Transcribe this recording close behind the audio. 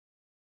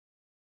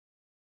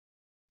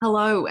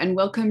Hello, and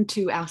welcome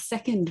to our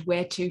second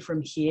Where to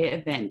From Here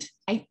event,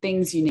 8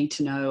 Things You Need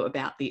to Know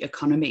About the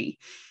Economy.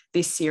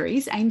 This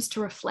series aims to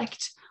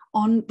reflect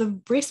on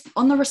the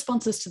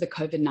responses to the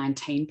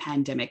COVID-19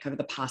 pandemic over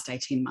the past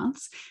 18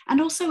 months, and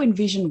also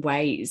envision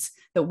ways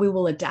that we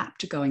will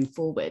adapt going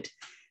forward.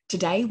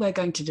 Today, we're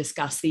going to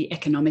discuss the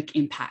economic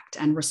impact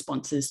and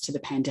responses to the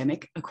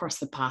pandemic across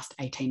the past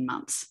 18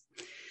 months.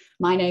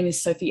 My name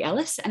is Sophie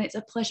Ellis, and it's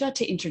a pleasure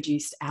to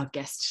introduce our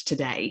guest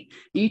today,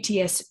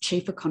 UTS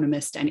Chief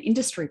Economist and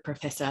Industry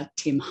Professor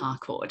Tim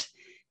Harcourt.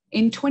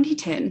 In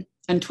 2010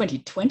 and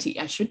 2020,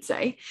 I should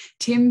say,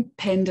 Tim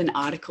penned an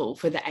article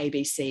for the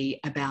ABC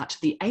about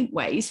the 8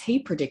 ways he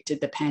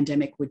predicted the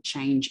pandemic would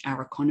change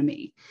our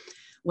economy.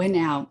 We're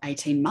now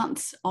 18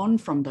 months on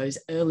from those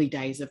early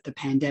days of the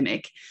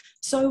pandemic.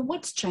 So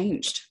what's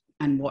changed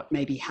and what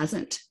maybe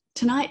hasn't?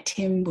 Tonight,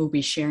 Tim will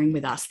be sharing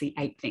with us the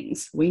 8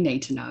 things we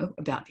need to know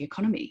about the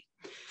economy.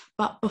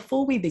 But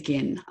before we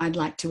begin, I'd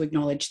like to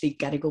acknowledge the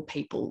Gadigal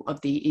people of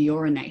the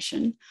Eora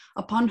Nation,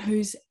 upon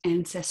whose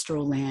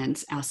ancestral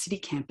lands our city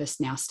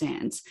campus now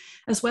stands,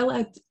 as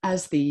well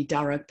as the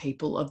Darug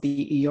people of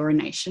the Eora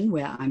Nation,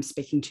 where I'm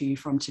speaking to you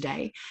from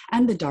today,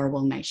 and the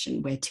Darawal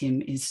Nation, where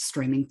Tim is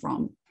streaming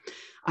from.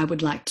 I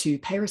would like to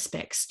pay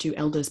respects to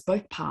elders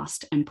both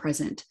past and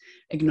present,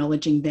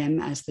 acknowledging them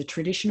as the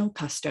traditional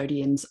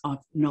custodians of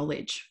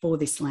knowledge for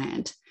this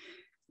land.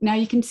 Now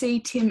you can see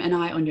Tim and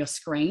I on your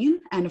screen,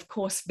 and of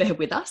course bear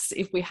with us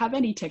if we have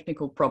any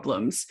technical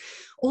problems.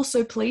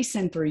 Also, please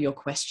send through your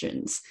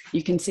questions.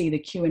 You can see the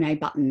Q&A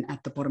button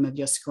at the bottom of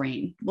your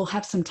screen. We'll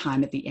have some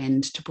time at the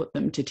end to put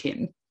them to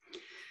Tim.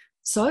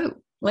 So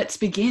let's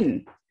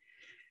begin.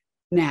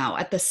 Now,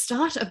 at the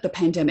start of the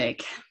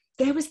pandemic,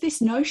 there was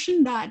this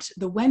notion that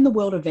when the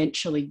world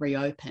eventually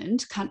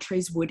reopened,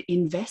 countries would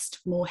invest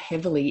more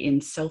heavily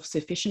in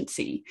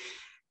self-sufficiency.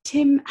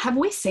 Tim, have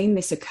we seen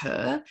this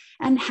occur?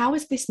 And how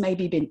has this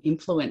maybe been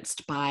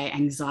influenced by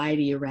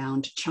anxiety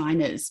around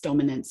China's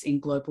dominance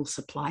in global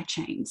supply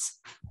chains?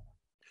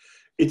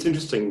 It's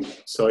interesting,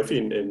 Sophie,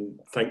 and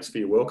thanks for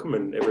your welcome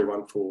and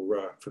everyone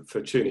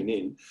for tuning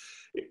in.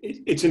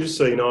 It's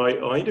interesting.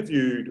 I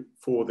interviewed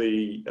for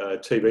the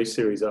TV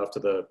series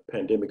after the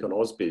pandemic on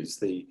Ausbiz,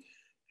 the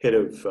head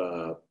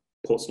of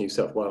Ports New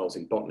South Wales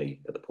in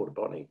Botany, at the Port of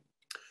Botany,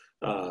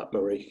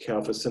 Marie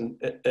Kalfas,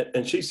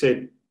 and she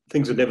said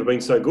things had never been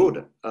so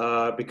good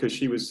because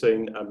she was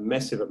seeing a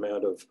massive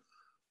amount of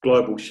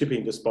global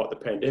shipping despite the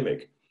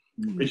pandemic.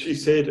 But she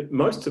said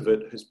most of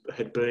it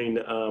had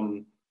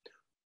been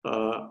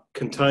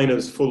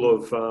containers full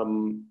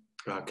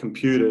of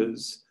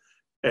computers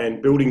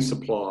and building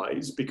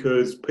supplies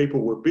because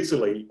people were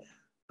busily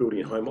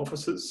building home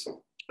offices.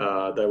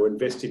 They were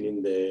investing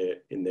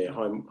in their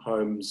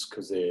homes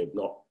because they're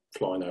not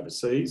flying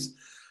overseas.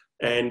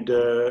 And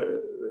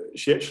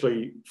she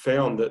actually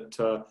found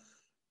that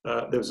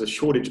there was a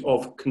shortage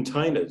of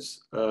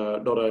containers,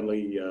 not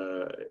only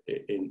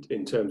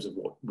in terms of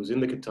what was in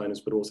the containers,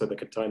 but also the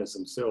containers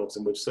themselves.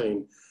 And we've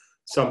seen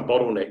some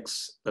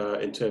bottlenecks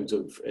in terms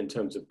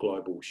of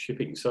global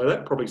shipping. So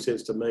that probably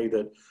says to me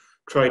that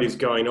trade is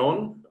going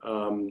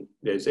on.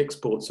 There's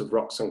exports of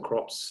rocks and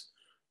crops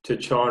to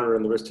China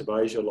and the rest of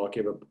Asia like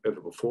ever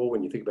before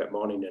when you think about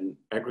mining and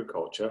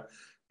agriculture,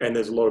 and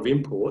there's a lot of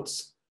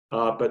imports,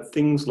 but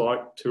things like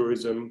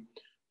tourism,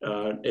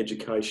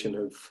 education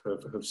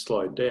have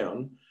slowed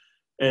down.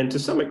 And to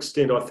some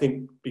extent, I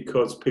think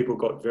because people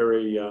got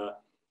very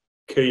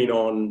keen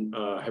on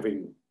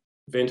having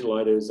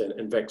ventilators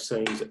and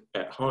vaccines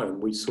at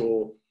home, we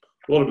saw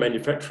a lot of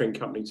manufacturing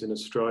companies in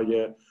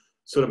Australia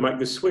sort of make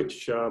the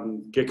switch.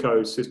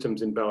 Gecko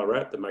Systems in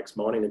Ballarat that makes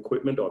mining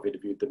equipment, I've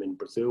interviewed them in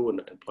Brazil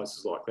and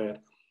places like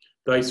that.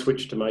 They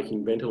switched to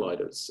making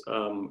ventilators.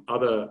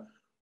 Other,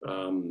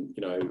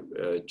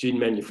 gin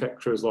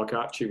manufacturers like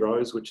Archie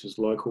Rose, which is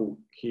local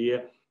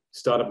here,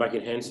 started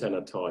making hand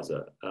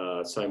sanitizer.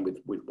 Same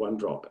with One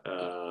Drop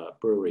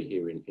brewery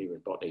here in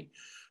Botany.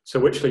 So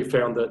we actually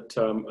found that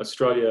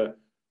Australia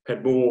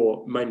had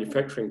more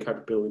manufacturing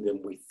capability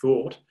than we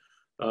thought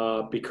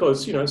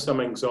because, some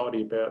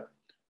anxiety about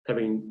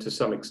having, to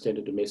some extent,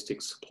 a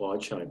domestic supply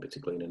chain,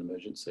 particularly in an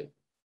emergency.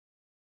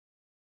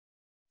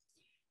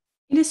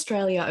 In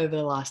Australia over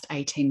the last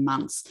 18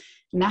 months,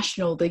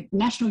 the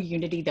national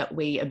unity that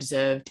we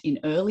observed in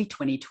early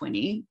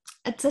 2020,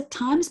 it's at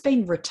times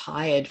been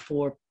retired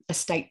for a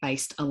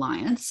state-based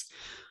alliance.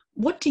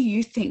 What do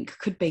you think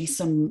could be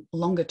some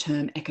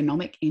longer-term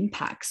economic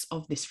impacts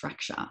of this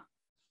fracture?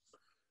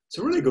 It's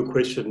a really good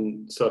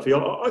question, Sophie.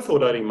 I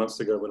thought 18 months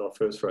ago when I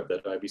first wrote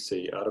that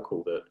ABC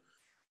article that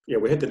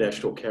we had the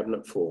National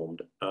Cabinet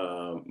formed.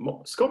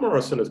 Scott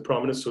Morrison as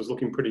Prime Minister was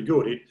looking pretty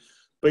good. He'd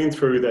been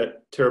through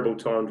that terrible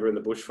time during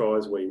the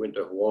bushfires where he went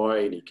to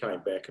Hawaii and he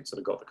came back and sort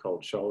of got the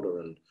cold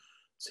shoulder and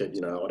said, I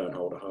don't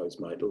hold a hose,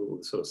 mate, all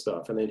this sort of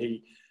stuff. And then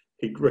he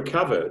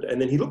recovered,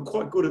 and then he looked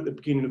quite good at the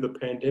beginning of the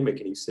pandemic,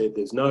 and he said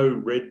there's no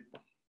red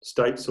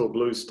states or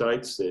blue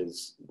states,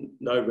 there's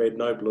no red,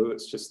 no blue,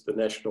 it's just the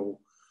national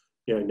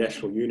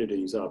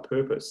unity is our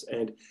purpose.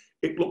 And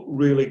it looked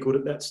really good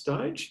at that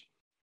stage.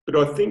 But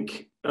I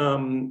think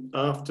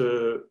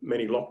after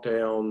many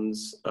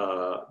lockdowns,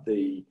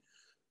 the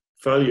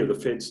failure of the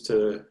feds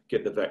to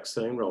get the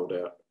vaccine rolled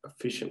out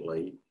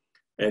efficiently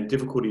and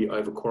difficulty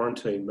over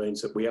quarantine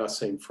means that we are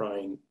seeing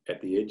fraying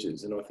at the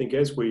edges. And I think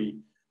as we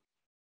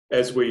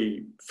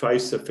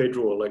face a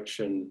federal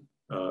election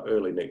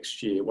early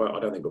next year, well, I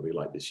don't think it'll be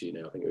late this year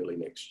now, I think early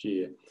next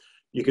year,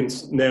 you can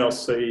now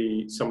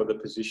see some of the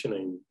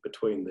positioning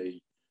between the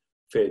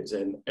feds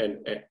and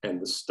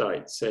the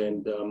states.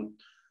 And I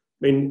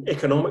mean,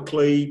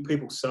 economically,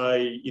 people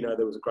say, you know,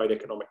 there was a great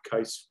economic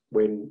case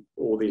when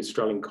all the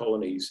Australian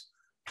colonies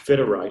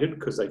federated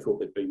because they thought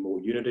there'd be more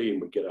unity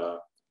and we'd get our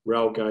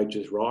rail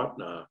gauges right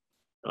and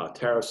our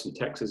tariffs and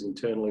taxes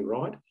internally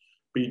right.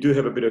 But you do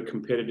have a bit of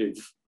competitive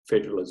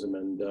federalism,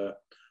 and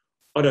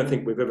I don't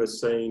think we've ever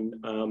seen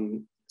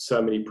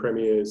so many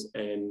premiers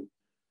and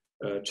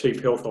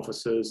chief health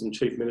officers and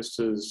chief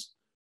ministers,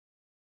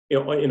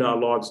 you know, in our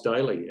lives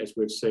daily, as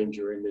we've seen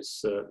during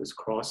this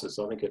crisis.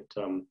 I think at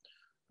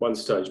one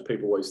stage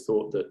people always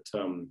thought that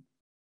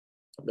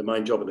the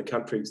main job of the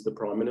country is the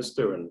Prime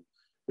Minister, and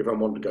everyone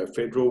wanted to go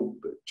federal.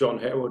 But John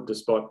Howard,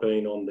 despite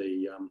being on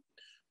the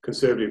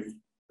Conservative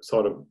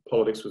side of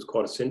politics, was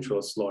quite a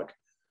centralist, like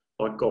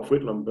Gough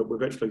Whitlam. But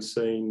we've actually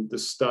seen the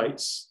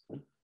states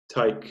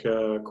take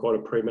quite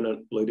a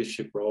preeminent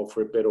leadership role,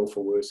 for better or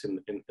for worse, in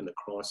the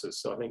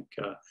crisis. So I think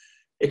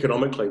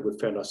economically we've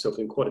found ourselves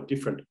in quite a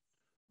different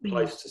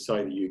place to,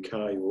 say, the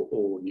UK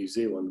or New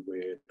Zealand,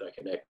 where they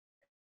can act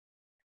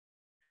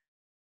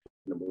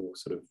in a more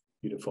sort of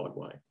unified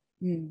way.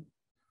 Mm.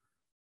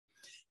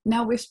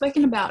 Now, we've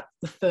spoken about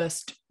the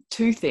first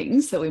two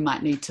things that we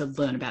might need to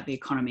learn about the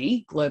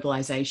economy: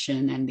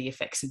 globalisation and the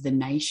effects of the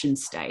nation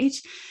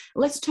state.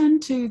 Let's turn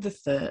to the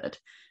third.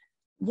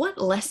 What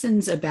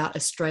lessons about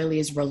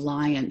Australia's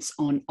reliance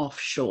on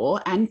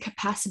offshore and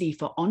capacity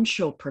for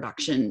onshore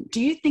production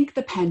do you think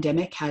the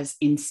pandemic has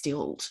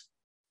instilled?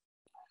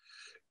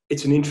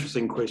 It's an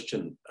interesting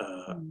question,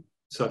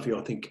 Sophie.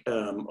 I think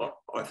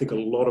a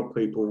lot of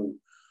people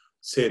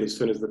said as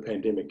soon as the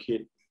pandemic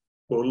hit,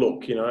 well,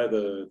 look, you know,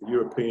 the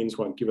Europeans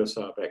won't give us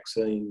our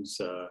vaccines.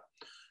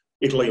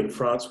 Italy and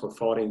France were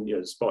fighting, you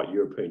know, despite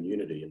European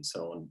unity and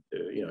so on.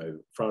 You know,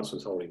 France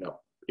was holding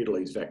up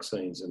Italy's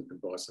vaccines and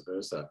vice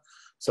versa.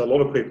 So a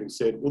lot of people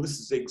said, well, this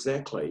is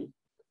exactly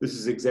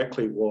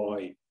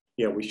why,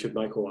 you know, we should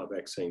make all our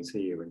vaccines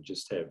here and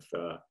just have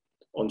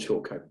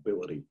onshore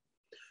capability.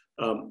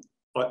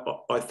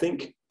 I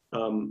think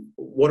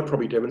what it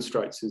probably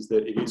demonstrates is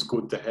that it is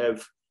good to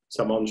have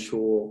some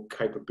onshore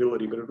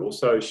capability, but it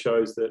also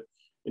shows that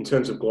in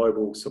terms of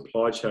global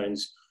supply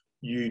chains,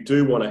 you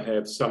do want to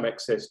have some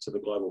access to the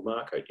global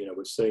market. You know,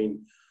 we've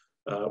seen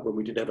when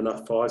we didn't have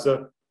enough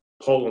Pfizer,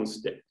 Poland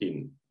stepped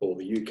in, or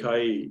the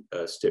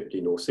UK stepped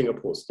in, or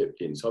Singapore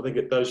stepped in. So I think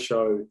it does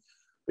show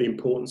the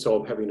importance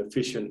of having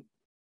efficient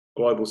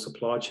global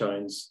supply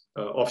chains,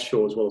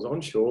 offshore as well as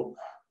onshore,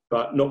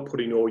 but not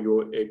putting all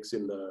your eggs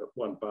in the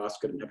one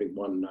basket and having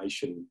one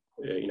nation,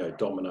 you know,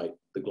 dominate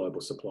the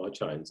global supply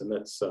chains. And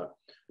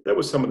that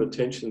was some of the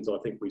tensions I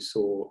think we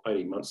saw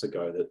 18 months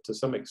ago that to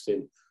some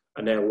extent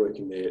are now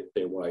working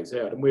their ways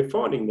out. And we're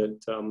finding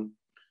that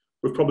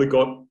we've probably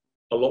got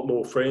a lot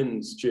more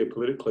friends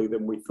geopolitically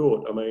than we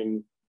thought. I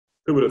mean,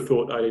 who would have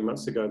thought 18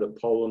 months ago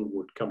that Poland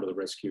would come to the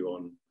rescue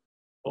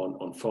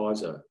on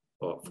Pfizer,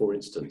 for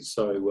instance?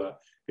 So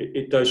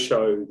it does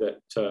show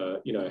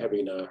that you know,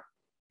 having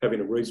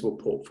a reasonable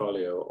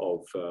portfolio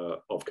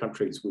of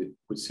countries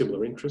with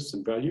similar interests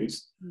and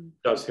values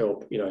does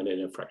help, you know,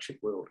 in a fractured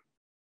world.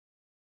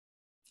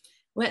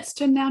 Let's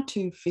turn now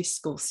to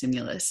fiscal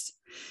stimulus.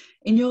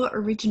 In your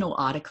original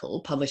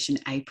article published in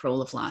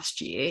April of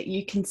last year,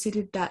 you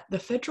considered that the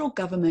federal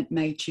government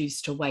may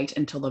choose to wait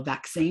until a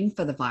vaccine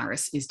for the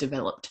virus is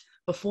developed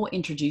before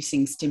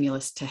introducing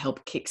stimulus to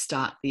help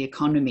kickstart the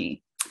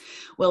economy.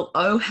 Well,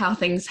 oh, how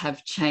things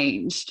have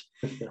changed.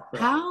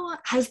 How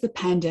has the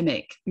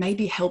pandemic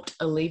maybe helped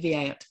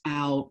alleviate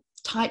our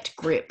tight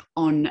grip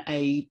on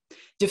a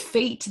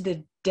defeat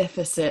the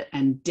deficit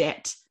and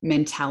debt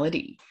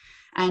mentality?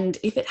 And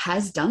if it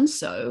has done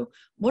so,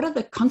 what are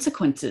the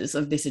consequences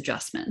of this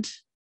adjustment?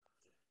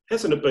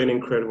 Hasn't it been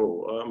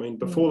incredible? I mean,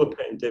 before the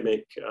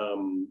pandemic,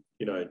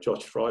 you know,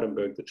 Josh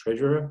Frydenberg, the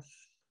Treasurer,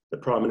 the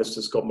Prime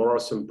Minister Scott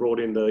Morrison brought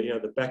in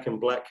the back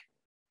in black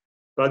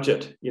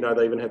budget. You know,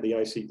 they even had the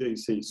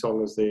AC/DC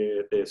song as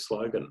their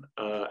slogan,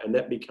 and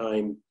that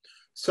became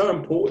so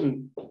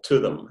important to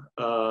them.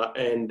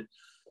 And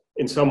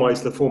in some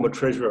ways, the former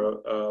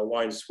Treasurer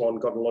Wayne Swan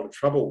got in a lot of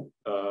trouble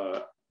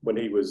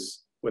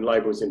when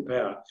Labor was in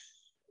power,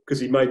 because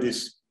he made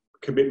this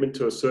commitment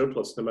to a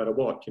surplus no matter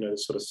what. You know,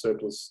 this sort of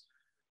surplus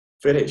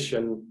fetish.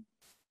 And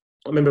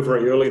I remember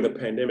very early in the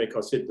pandemic, I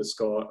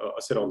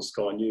said on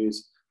Sky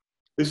News,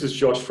 this is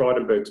Josh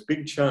Frydenberg's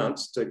big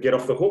chance to get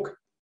off the hook,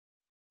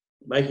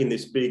 making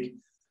this big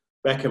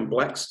back in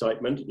black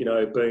statement, you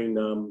know, being,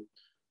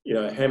 you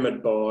know,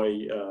 hammered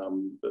by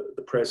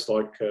the press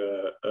like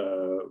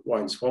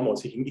Wayne Swan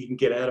was. He can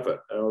get out of it.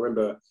 And I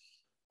remember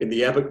in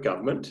the Abbott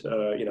government,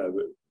 you know,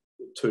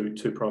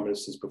 two prime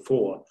ministers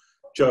before,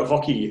 Joe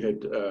Hockey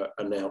had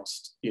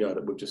announced,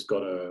 that we've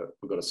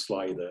got to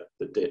slay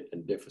the debt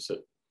and deficit,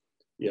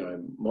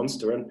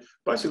 monster. And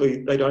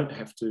basically, they don't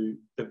have to.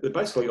 They're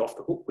basically off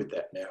the hook with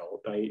that now.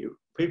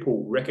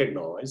 People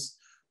recognise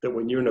that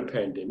when you're in a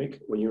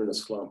pandemic, when you're in a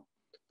slump,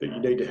 that you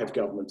need to have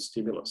government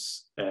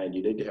stimulus and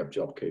you need to have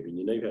JobKeeper.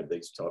 You need to have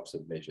these types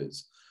of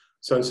measures.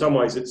 So in some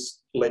ways,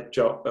 it's let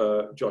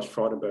Josh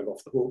Frydenberg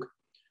off the hook.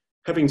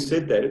 Having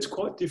said that, it's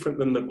quite different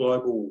than the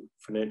global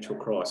financial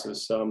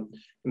crisis. In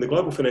the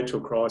global financial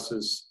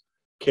crisis,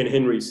 Ken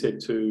Henry said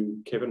to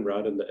Kevin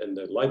Rudd and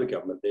the Labor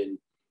government then,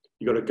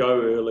 you got to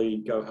go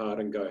early, go hard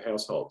and go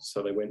household.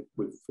 So they went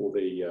for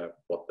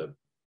what the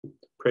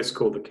press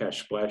called the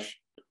cash splash.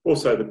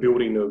 Also the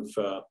building of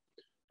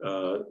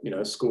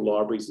school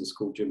libraries and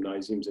school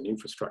gymnasiums and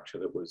infrastructure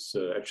that was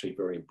actually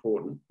very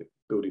important,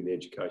 building the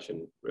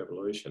education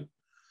revolution.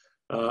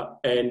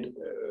 And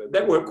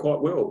that worked quite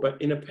well. But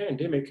in a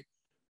pandemic,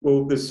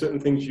 well, there's certain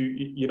things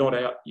you're not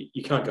out,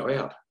 you can't go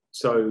out.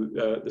 So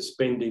the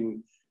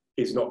spending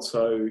is not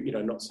so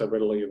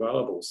readily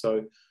available.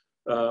 So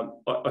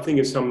I think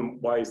in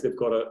some ways they've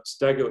got to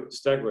stagger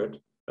it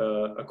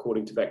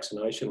according to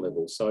vaccination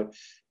levels. So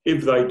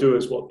if they do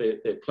as what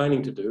they're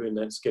planning to do, and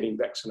that's getting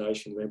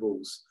vaccination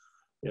levels,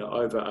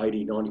 over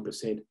 80,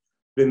 90%,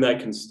 then they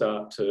can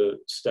start to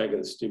stagger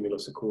the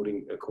stimulus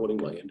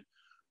accordingly. And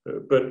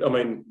but I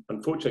mean,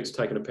 unfortunately, it's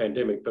taken a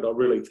pandemic, but I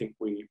really think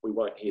we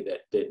won't hear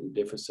that debt and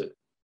deficit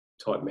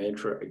type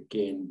mantra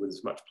again with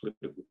as much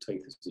political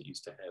teeth as it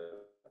used to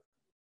have,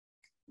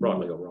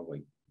 rightly or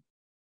wrongly.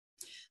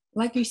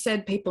 Like you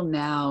said, people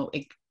now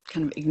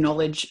kind of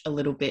acknowledge a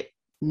little bit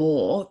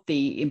more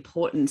the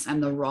importance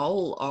and the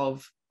role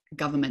of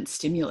government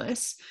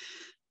stimulus.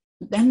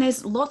 Then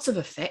there's lots of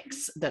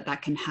effects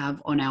that can have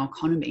on our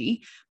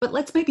economy, but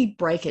let's maybe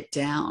break it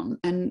down.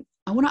 And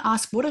I want to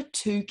ask, what are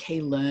two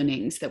key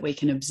learnings that we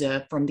can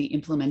observe from the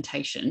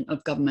implementation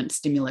of government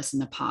stimulus in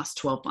the past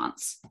 12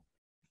 months?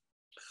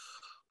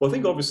 Well, I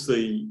think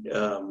obviously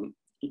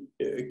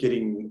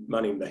getting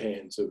money in the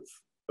hands of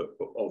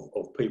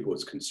people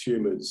as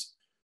consumers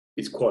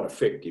is quite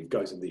effective,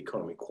 goes into the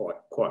economy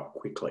quite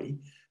quickly,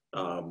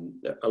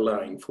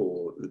 allowing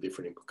for the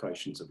different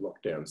implications of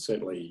lockdown.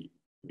 Certainly,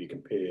 if you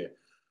compare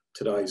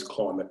today's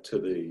climate to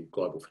the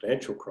global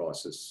financial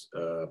crisis,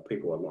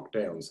 people are locked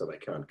down, so they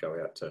can't go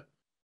out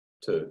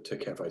to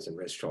cafes and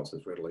restaurants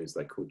as readily as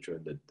they could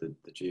during the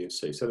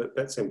GFC. So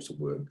that seems to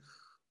work.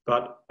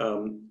 But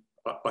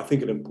I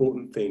think an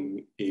important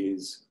thing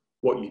is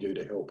what you do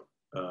to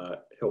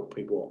help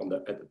people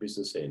at the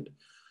business end.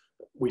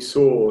 We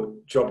saw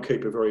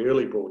JobKeeper very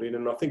early brought in,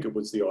 and I think it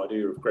was the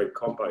idea of Greg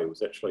Pompey, who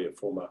was actually a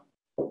former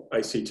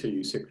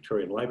ACTU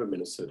Secretary and Labor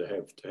Minister, to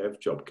have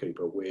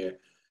JobKeeper, where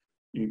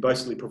you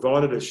basically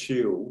provided a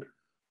shield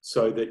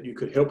so that you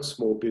could help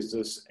small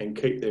business and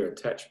keep their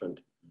attachment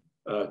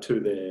to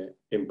their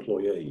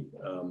employee.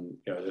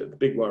 The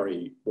big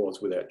worry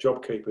was without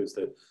JobKeeper is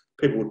that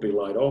people would be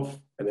laid off,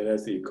 and then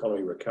as the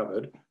economy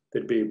recovered,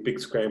 there'd be a big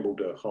scramble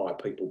to hire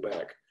people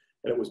back.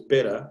 And it was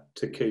better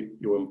to keep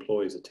your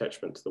employee's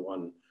attachment to the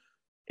one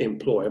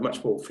employer,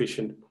 much more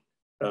efficient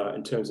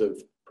in terms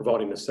of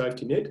providing a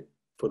safety net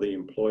for the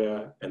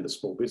employer and the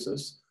small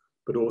business,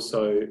 but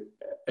also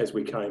as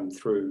we came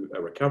through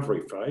a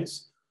recovery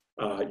phase,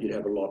 you'd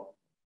have a lot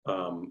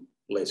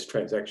less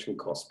transaction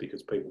costs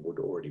because people would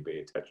already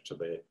be attached to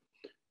their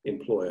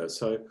employer.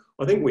 So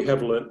I think we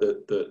have learnt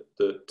that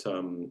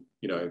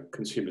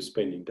consumer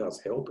spending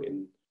does help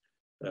in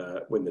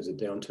when there's a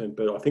downturn,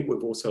 but I think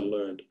we've also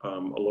learned a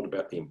lot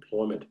about the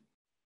employment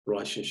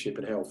relationship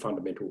and how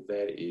fundamental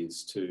that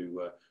is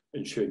to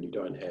ensure you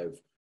don't have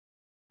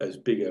as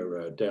big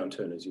a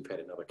downturn as you've had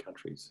in other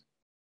countries.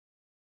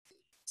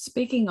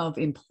 Speaking of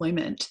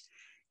employment,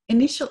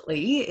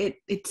 initially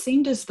it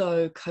seemed as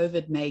though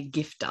COVID may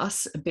gift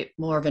us a bit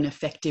more of an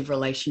effective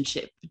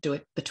relationship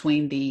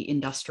between the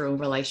Industrial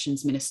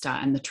Relations Minister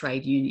and the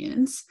trade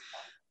unions.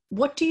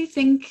 What do you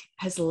think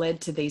has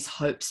led to these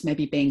hopes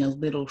maybe being a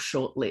little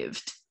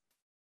short-lived?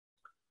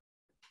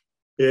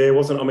 Yeah, it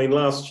wasn't. I mean,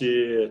 last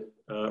year,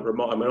 I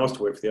used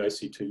to work for the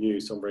ACTU,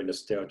 so I'm very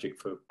nostalgic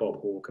for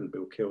Bob Hawke and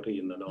Bill Kelty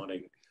in the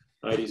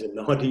 1980s and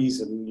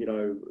 90s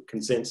and,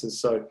 consensus.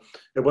 So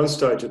at one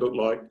stage it looked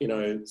like,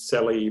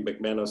 Sally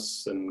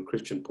McManus and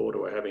Christian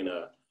Porter were having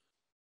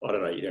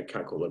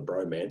can't call it a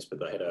bromance, but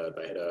they had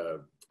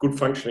a good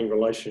functioning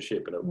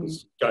relationship, and it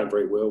was going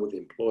very well with the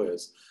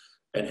employers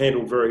and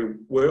handled very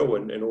well,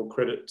 and all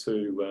credit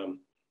to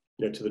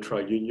the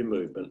trade union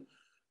movement.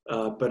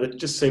 But it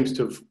just seems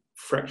to have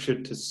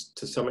fractured to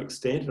some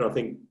extent, and I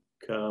think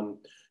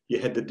you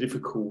had the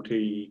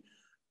difficulty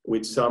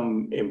with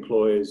some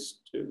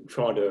employers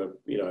trying to,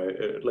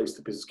 at least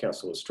the Business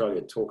Council of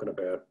Australia, talking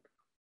about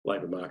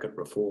labour market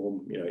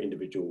reform,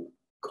 individual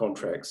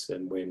contracts,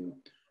 and when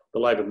the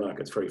labour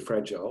market's very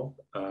fragile,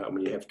 and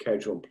when you have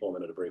casual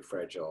employment at a very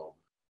fragile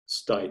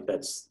state,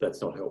 that's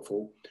not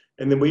helpful.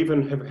 And then we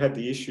even have had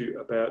the issue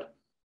about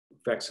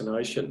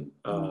vaccination.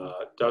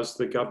 Does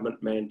the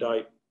government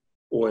mandate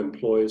all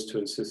employers to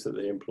insist that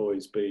their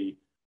employees be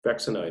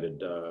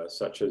vaccinated,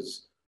 such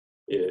as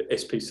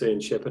SPC in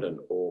Shepparton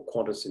or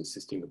Qantas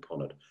insisting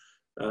upon it.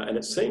 And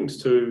it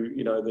seems to,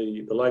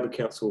 the Labor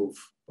Council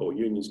or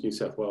Unions New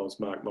South Wales,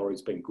 Mark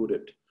Morrie's been good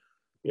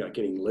at,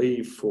 getting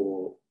leave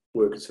for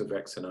workers for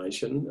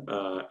vaccination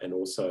and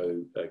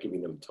also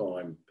giving them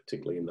time,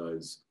 particularly in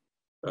those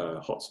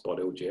hotspot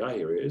LGA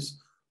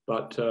areas.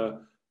 But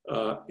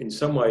in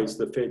some ways,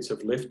 the feds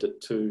have left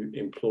it to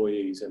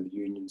employees and the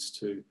unions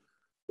to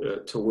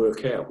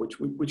work out,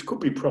 which could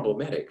be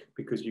problematic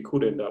because you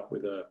could end up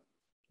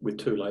with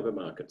two labour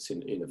markets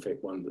in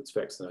effect, one that's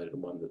vaccinated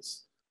and one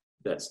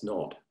that's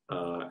not.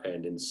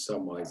 And in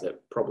some ways,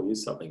 that probably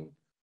is something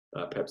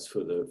perhaps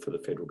for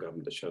the federal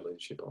government to show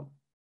leadership on.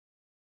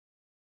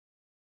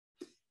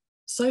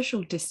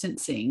 Social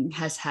distancing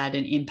has had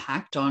an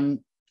impact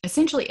on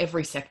essentially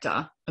every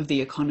sector of the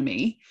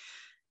economy.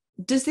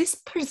 Does this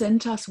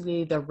present us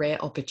with a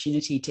rare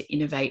opportunity to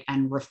innovate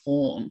and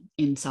reform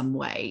in some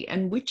way?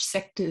 And which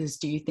sectors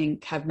do you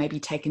think have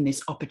maybe taken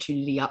this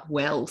opportunity up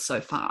well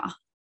so far?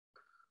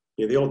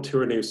 Yeah, the old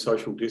tyranny of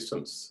social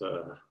distance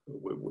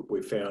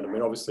we found. I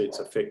mean, obviously it's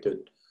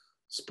affected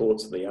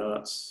sports and the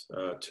arts,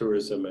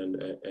 tourism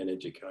and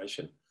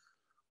education.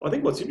 I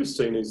think what's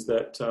interesting is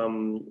that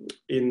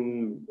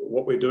in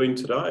what we're doing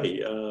today,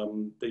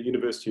 the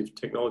University of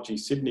Technology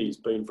Sydney has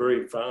been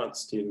very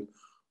advanced in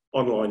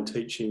online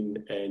teaching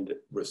and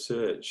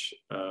research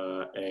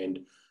and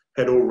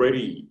had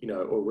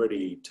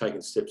already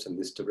taken steps in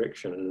this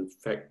direction. And in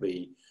fact,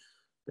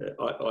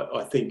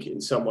 I think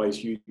in some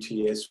ways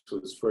UTS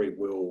was very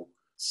well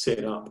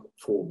set up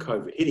for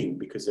COVID hitting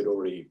because they'd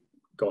already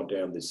gone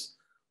down this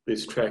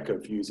track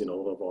of using a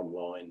lot of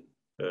online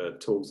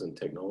tools and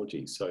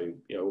technology. So,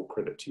 all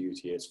credit to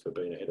UTS for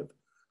being ahead of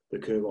the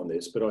curve on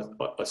this. But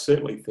I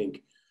certainly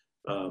think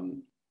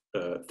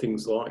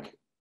things like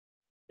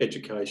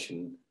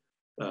education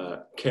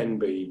can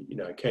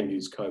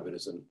use COVID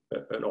as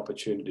an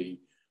opportunity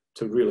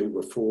to really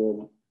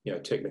reform,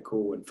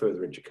 technical and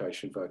further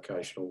education,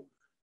 vocational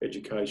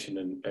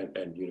education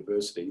and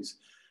universities.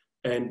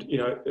 And,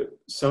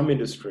 some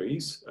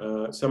industries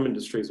are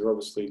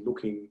obviously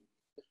looking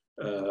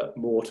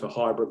more to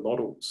hybrid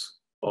models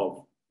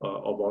of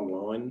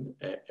online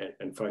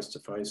and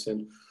face-to-face.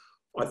 And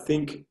I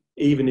think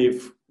even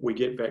if we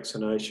get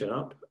vaccination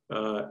up,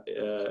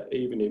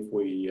 even if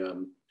we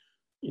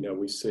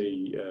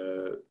see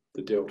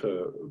the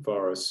Delta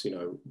virus,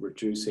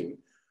 reducing,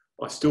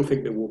 I still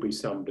think there will be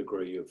some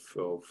degree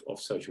of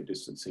social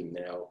distancing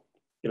now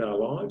in our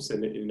lives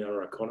and in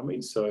our economy.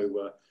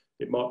 So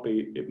it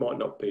might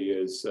not be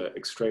as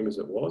extreme as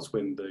it was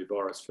when the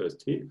virus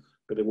first hit,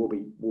 but there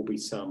will be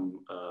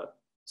some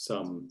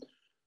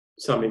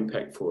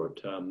impact for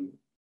it.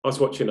 I was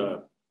watching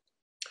a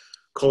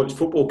college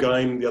football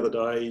game the other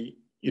day,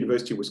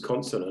 University of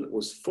Wisconsin, and it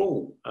was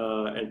full,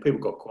 and people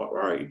got quite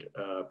worried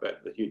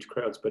about the huge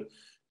crowds. But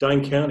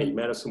Dane County,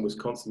 Madison,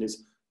 Wisconsin,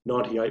 is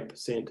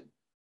 98%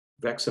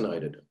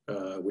 vaccinated,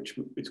 which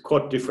is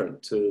quite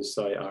different to,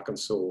 say,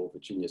 Arkansas or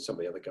Virginia, some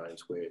of the other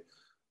games where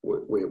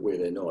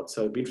they're not.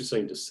 So it'd be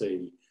interesting to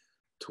see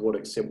to what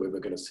extent we're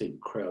going to see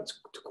crowds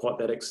to quite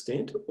that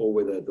extent, or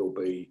whether there'll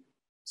be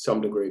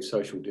some degree of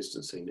social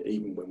distancing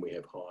even when we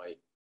have high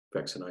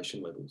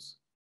vaccination levels.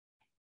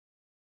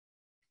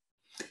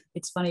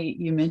 It's funny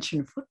you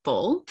mentioned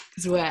football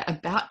because we're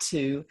about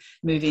to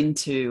move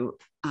into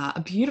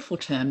a beautiful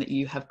term that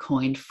you have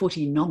coined,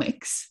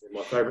 footynomics.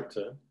 My favourite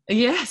term.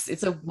 Yes,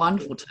 it's a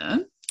wonderful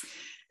term.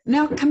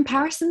 Now,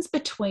 comparisons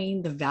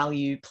between the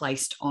value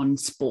placed on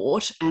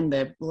sport and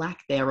the lack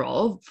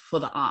thereof for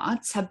the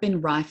arts have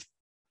been rife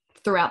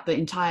throughout the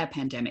entire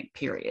pandemic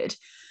period.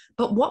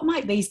 But what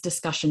might these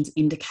discussions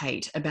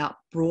indicate about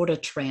broader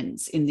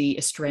trends in the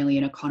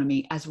Australian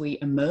economy as we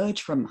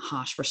emerge from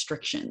harsh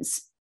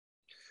restrictions?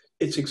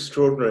 It's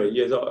extraordinary.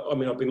 Yes, I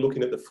mean, I've been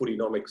looking at the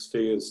footynomics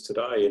figures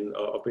today, and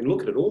I've been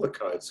looking at all the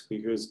codes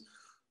because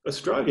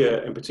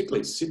Australia, and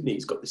particularly Sydney,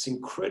 has got this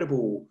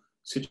incredible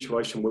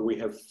situation where we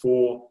have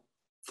 4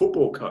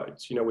 football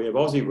codes. We have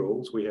Aussie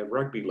rules, we have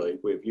rugby league,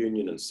 we have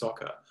union and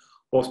soccer.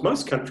 Whilst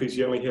most countries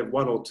you only have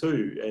 1 or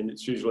 2, and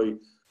it's usually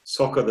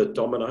soccer that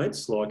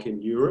dominates, like in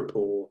Europe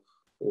or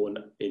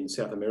in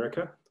South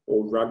America,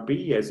 or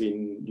rugby, as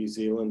in New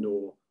Zealand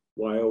or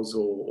Wales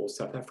or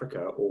South Africa,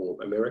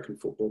 or American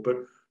football. But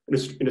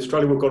in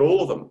Australia, we've got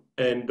all of them,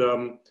 and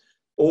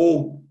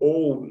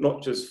all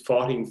not just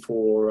fighting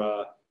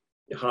for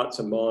hearts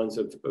and minds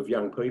of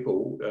young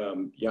people,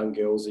 young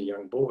girls and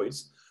young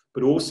boys,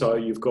 but also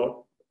you've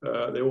got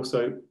they're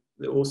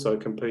also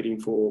competing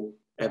for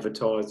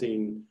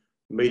advertising,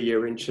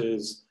 media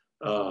inches,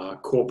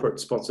 corporate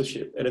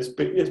sponsorship, and it's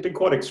been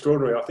quite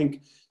extraordinary. I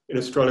think in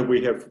Australia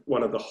we have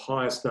one of the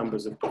highest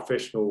numbers of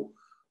professional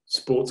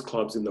sports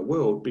clubs in the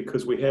world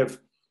because we have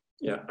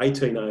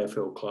 18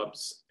 AFL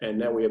clubs, and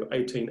now we have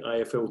 18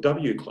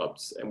 AFLW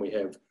clubs, and we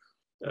have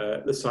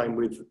the same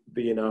with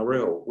the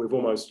NRL. We've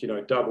almost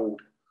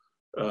doubled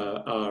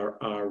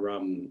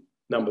our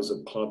numbers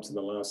of clubs in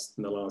the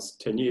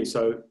last 10 years.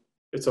 So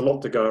it's a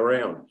lot to go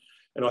around,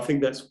 and I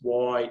think that's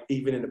why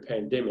even in a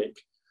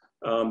pandemic,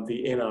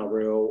 the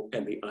NRL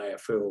and the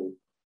AFL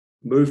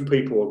move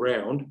people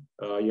around.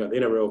 The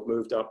NRL have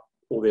moved up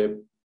all their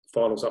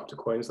finals up to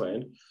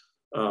Queensland.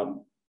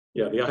 The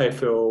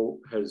AFL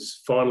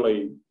has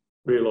finally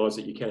realised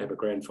that you can have a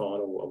grand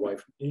final away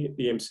from the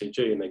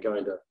MCG, and they're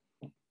going to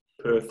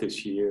Perth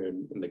this year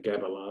and the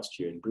Gabba last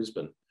year in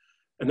Brisbane.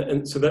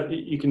 And so that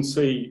you can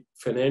see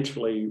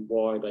financially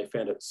why they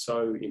found it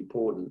so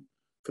important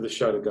for the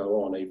show to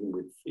go on, even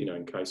with,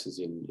 in cases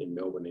in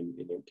Melbourne in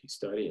empty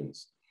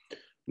stadiums.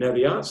 Now,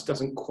 the arts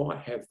doesn't quite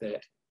have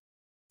that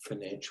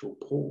financial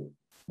pull.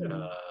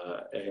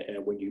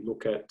 And when you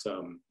look at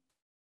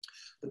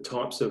the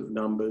types of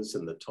numbers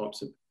and the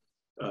types of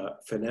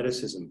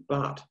fanaticism,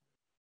 but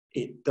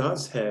it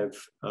does have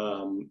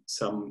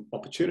some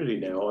opportunity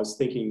now. I was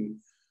thinking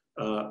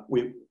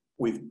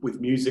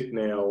with music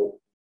now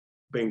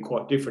being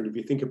quite different. If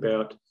you think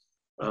about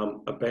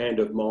a band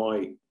of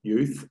my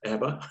youth,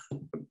 ABBA,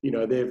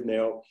 they've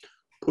now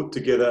put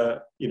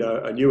together,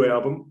 a new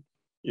album.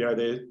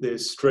 They're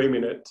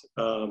streaming it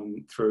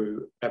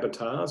through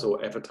avatars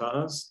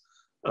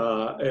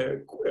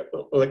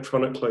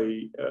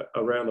electronically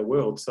around the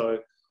world. So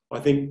I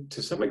think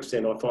to some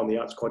extent I find the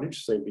arts quite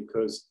interesting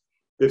because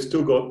they've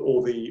still got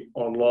all the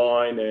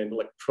online and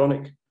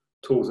electronic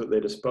tools at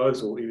their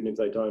disposal, even if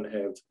they don't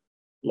have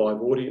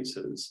live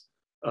audiences.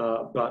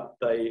 But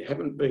they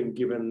haven't been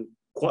given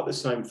quite the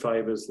same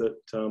favours that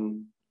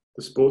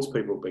the sports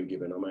people have been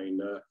given. I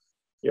mean,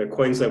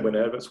 Queensland went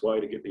out of its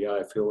way to get the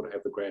AFL to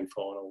have the grand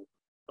final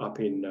up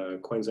in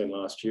Queensland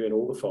last year, and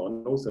all the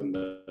finals, and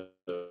the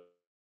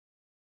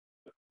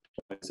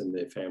players and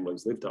their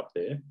families lived up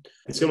there.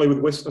 And similarly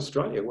with Western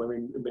Australia, I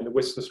mean, the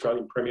Western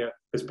Australian Premier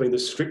has been the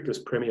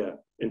strictest Premier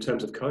in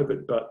terms of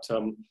COVID, but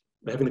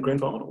they're having the grand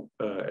final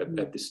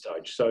at this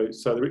stage. So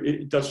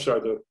it does show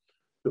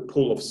the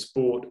pull of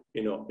sport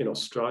in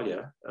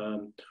Australia.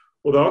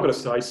 Although I've got to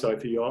say,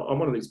 Sophie, I'm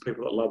one of these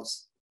people that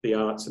loves the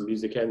arts and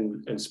music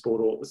and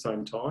sport all at the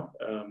same time.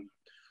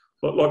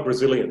 Like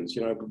Brazilians,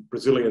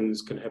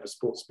 Brazilians can have a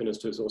sports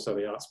minister who's also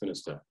the arts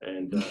minister.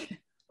 And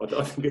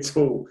I think it's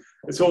all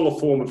a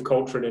form of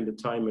culture and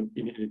entertainment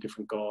in a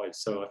different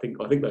guise. So I think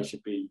they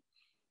should be,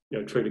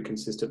 treated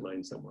consistently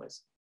in some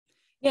ways.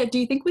 Yeah. Do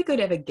you think we could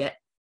ever get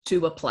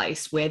to a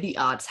place where the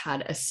arts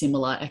had a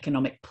similar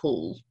economic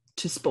pull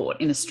to sport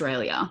in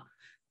Australia?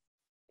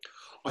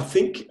 I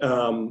think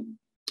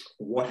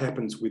what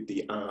happens with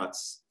the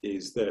arts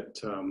is that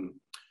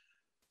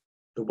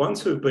the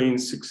ones who have been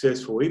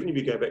successful, even if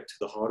you go back to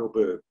the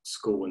Heidelberg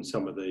School and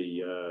some of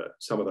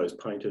those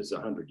painters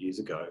 100 years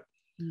ago,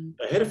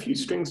 they had a few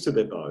strings to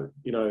their bow.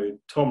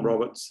 Tom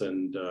Roberts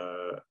and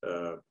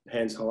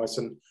Hans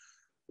Heissen,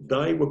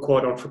 they were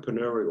quite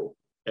entrepreneurial,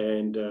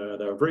 and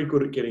they were very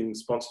good at getting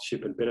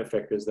sponsorship and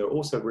benefactors. They were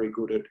also very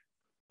good at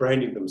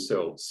branding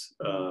themselves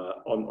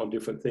on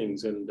different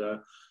things. And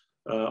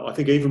I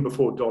think even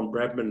before Don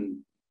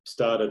Bradman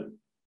started,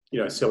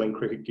 selling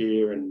cricket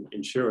gear and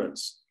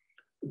insurance,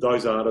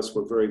 those artists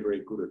were very,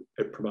 very good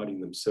at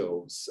promoting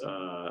themselves,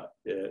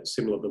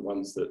 similar to the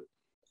ones that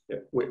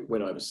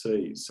went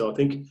overseas. So I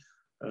think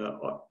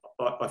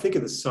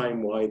in the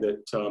same way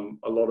that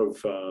a lot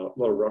of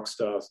rock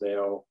stars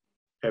now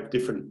have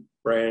different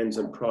brands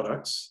and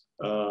products.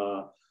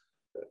 I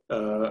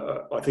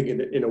think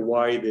in a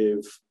way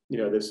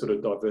they've sort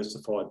of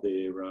diversified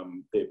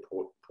their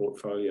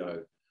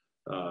portfolio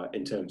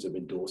in terms of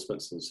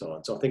endorsements and so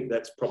on. So I think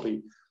that's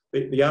probably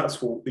the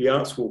arts will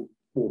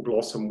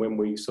blossom when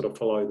we sort of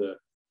follow the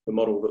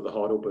model that the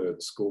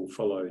Heidelberg School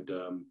followed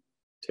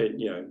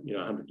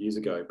 100 years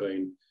ago,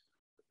 being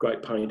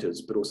great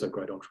painters but also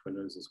great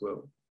entrepreneurs as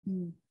well.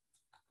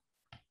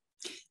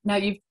 Now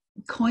you've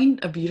coined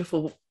a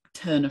beautiful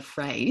turn of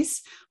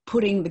phrase,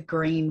 putting the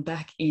green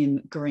back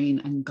in green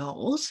and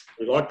gold.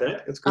 You like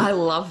that? That's good. I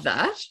love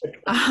that.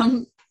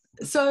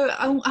 So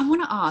I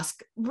want to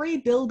ask,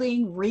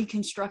 rebuilding,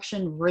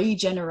 reconstruction,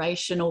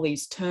 regeneration, all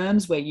these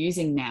terms we're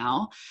using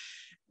now,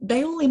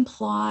 they all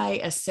imply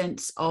a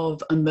sense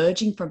of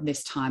emerging from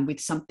this time with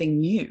something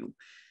new.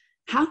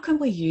 How can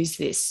we use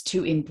this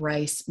to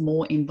embrace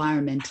more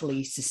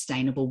environmentally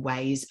sustainable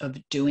ways of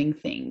doing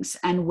things?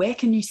 And where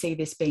can you see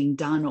this being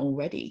done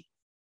already?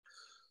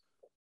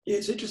 Yeah,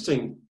 it's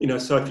interesting.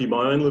 Sophie,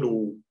 my own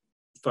little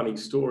funny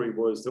story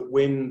was that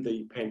when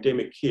the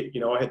pandemic hit,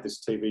 I had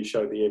this TV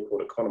show, The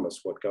Airport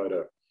Economist, would go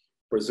to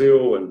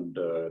Brazil and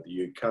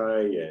the UK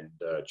and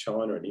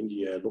China and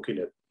India, looking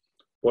at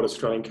what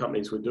Australian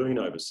companies were doing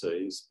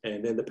overseas.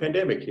 And then the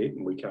pandemic hit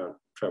and we can't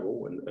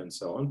travel and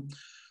so on.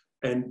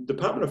 And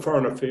Department of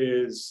Foreign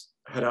Affairs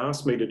had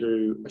asked me to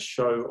do a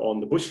show on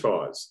the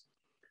bushfires.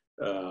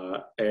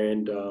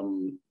 And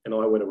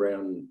I went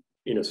around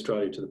in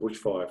Australia to the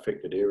bushfire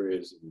affected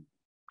areas in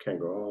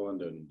Kangaroo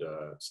Island and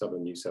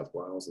southern New South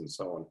Wales and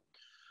so on.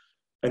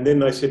 And then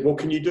they said, well,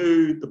 can you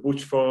do the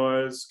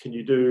bushfires? Can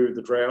you do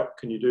the drought?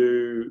 Can you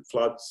do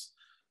floods?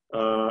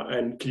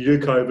 And can you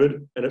do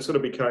COVID? And it sort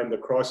of became the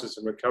crisis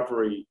and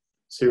recovery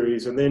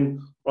series. And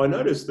then I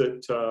noticed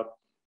that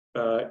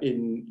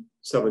in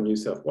southern New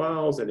South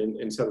Wales and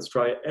in South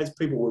Australia, as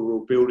people were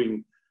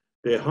rebuilding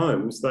their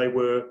homes, they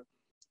were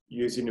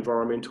using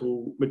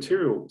environmental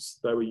materials.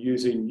 They were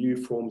using new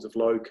forms of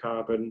low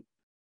carbon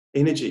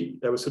energy.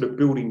 They were sort of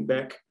building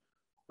back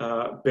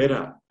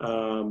better.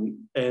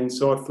 And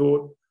so I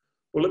thought,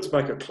 well, let's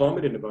make a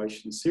climate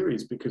innovation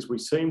series, because we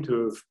seem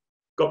to have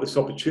got this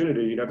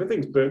opportunity. You know, if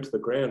everything's burnt to the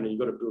ground and you've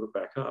got to build it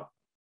back up,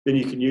 then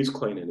you can use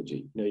clean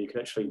energy. You know, you can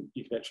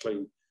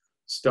actually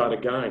start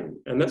again.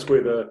 And that's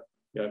where the,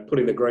 you know,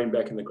 putting the green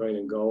back in the green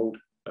and gold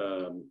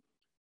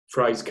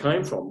phrase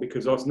came from,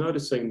 because I was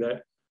noticing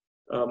that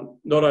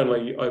not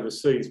only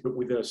overseas, but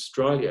within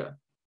Australia,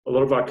 a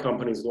lot of our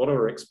companies, a lot of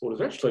our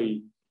exporters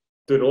actually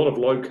doing a lot of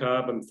low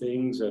carbon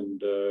things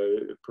and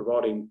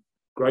providing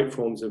great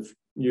forms of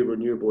new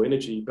renewable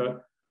energy,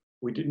 but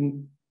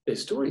their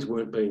stories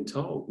weren't being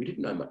told. We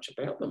didn't know much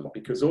about them,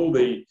 because all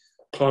the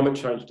climate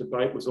change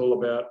debate was all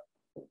about,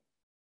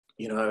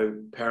 you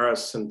know,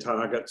 Paris and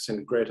targets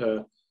and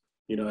Greta,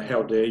 you know,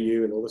 how dare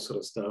you and all this sort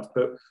of stuff.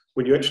 But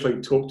when you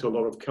actually talk to a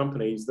lot of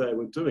companies, they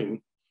were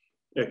doing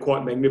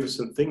quite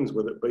magnificent things,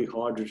 whether it be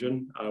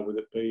hydrogen, whether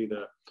it be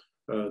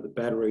the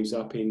batteries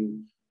up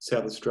in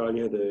South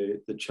Australia,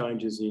 the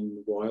changes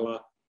in Whyalla.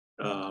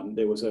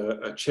 There was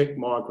a Czech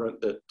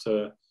migrant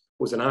that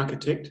was an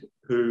architect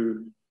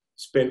who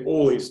spent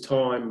all his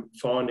time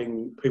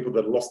finding people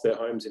that lost their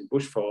homes in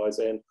bushfires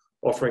and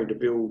offering to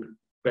build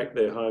back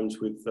their homes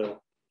with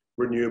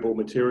renewable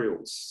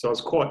materials. So I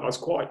was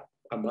quite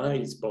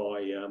amazed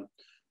by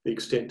the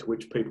extent to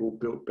which people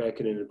built back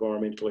in an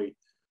environmentally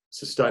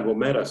sustainable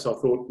manner. So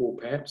I thought, well,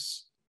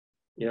 perhaps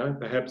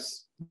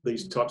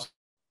these types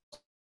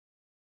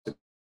of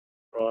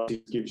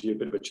projects gives you a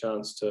bit of a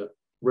chance to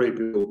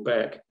rebuild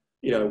back,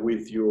 you know,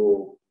 with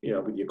your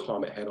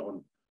climate hat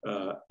on,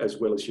 as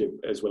well as your,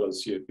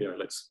 you know,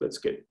 let's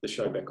get the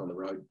show back on the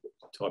road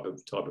type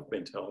of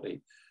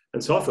mentality.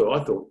 And so I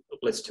thought,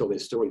 let's tell their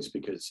stories,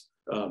 because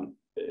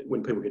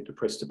when people get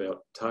depressed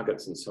about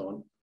targets and so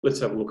on, let's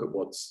have a look at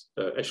what's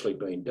actually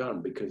being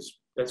done, because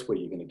that's where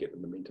you're going to get the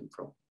momentum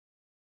from.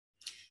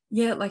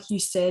 Yeah, like you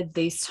said,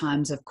 these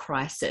times of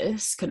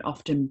crisis can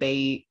often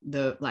be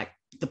the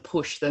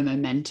push, the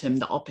momentum,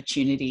 the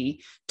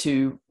opportunity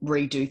to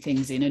redo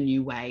things in a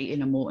new way,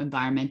 in a more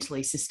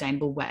environmentally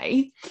sustainable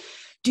way.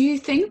 Do you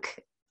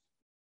think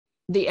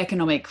the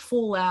economic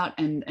fallout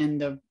and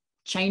the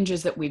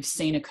changes that we've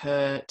seen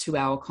occur to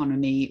our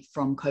economy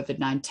from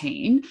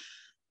COVID-19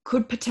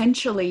 could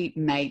potentially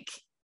make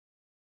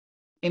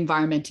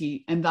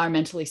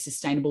environmentally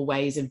sustainable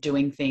ways of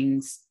doing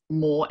things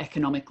more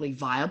economically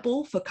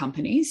viable for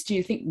companies? Do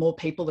you think more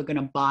people are going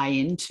to buy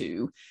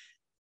into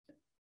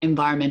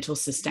environmental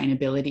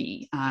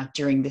sustainability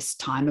during this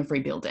time of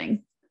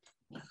rebuilding?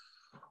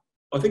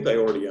 I think they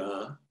already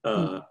are,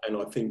 and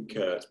I think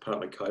it's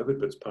partly COVID,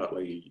 but it's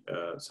partly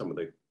some of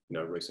the, you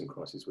know, recent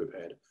crises we've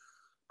had.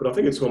 But I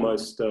think it's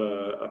almost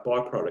a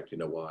byproduct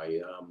in a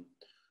way.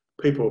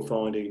 People are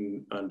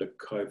finding under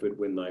COVID,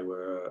 when they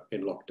were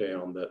in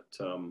lockdown, that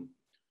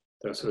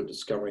they were sort of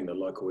discovering the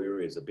local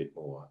areas a bit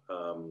more.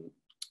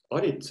 I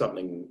did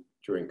something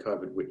during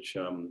COVID which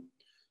I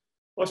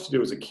used to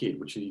do as a kid,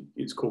 which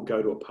is called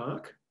go to a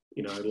park.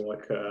 You know,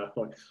 like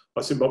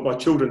I said, my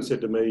children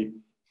said to me,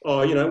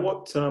 "Oh, you know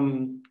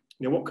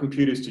what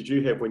computers did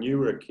you have when you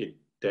were a kid,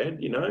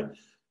 Dad?" You know,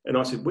 and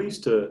I said, we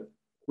used to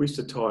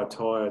tie a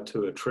tyre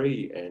to a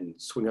tree and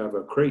swing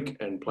over a creek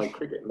and play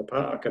cricket in the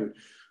park and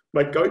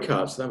make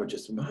go-karts. They were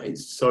just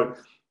amazed. So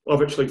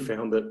I've actually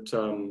found that,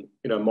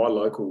 you know, my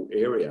local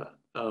area,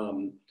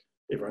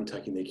 everyone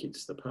taking their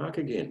kids to the park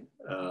again.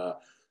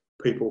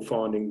 People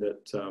finding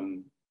that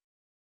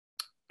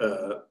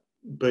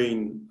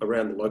being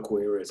around the local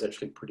area is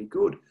actually pretty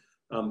good.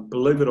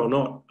 Believe it or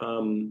not,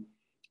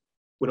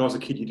 when I was a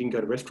kid, you didn't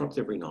go to restaurants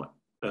every night.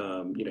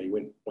 You know, you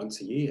went once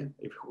a year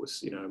if it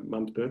was, you know,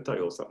 mum's birthday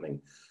or something.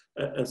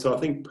 And so I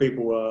think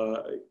people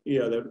are, you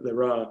know,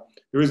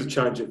 there is a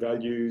change of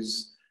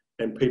values,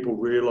 and people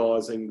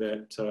realising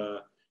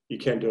that you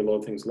can do a lot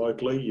of things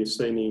locally. You're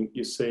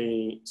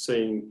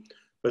seeing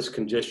less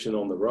congestion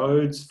on the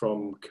roads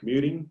from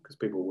commuting, because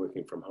people are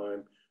working from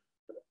home,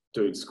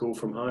 doing school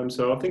from home.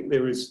 So I think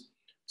there is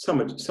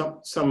some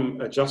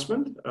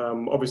adjustment.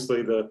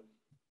 Obviously, the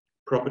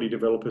property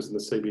developers in the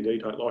CBD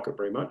don't like it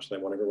very much. They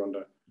want everyone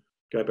to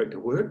go back to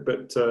work.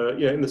 But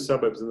yeah, in the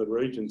suburbs and the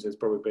regions, there's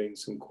probably been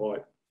some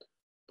quite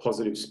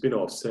positive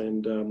spin-offs.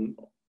 And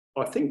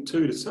I think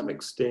too, to some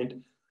extent,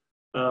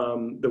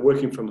 the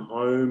working from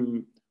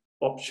home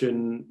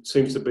option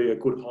seems to be a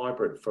good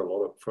hybrid for a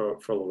lot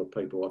of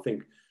people. I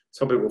think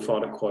some people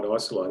find it quite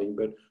isolating,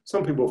 but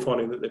some people are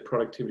finding that their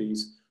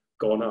productivity's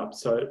gone up.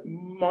 So it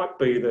might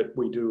be that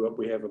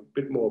we have a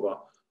bit more of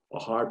a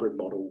hybrid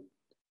model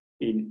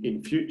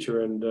in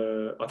future. And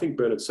I think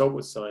Bernard Salt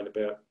was saying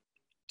about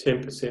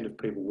 10% of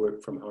people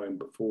worked from home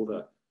before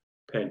the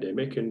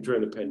pandemic, and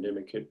during the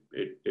pandemic, it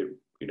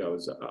you know,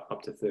 is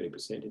up to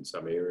 30% in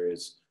some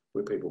areas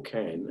where people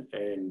can.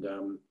 And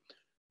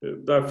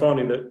they're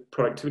finding that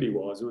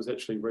productivity-wise, it was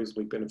actually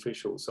reasonably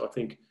beneficial. So I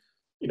think,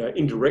 you know,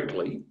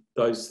 indirectly,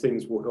 those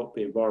things will help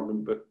the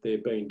environment, but they're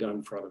being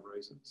done for other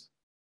reasons.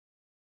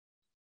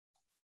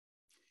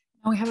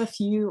 Now we have a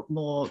few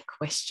more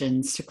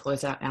questions to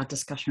close out our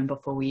discussion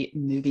before we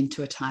move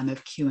into a time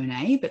of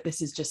Q&A, but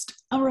this is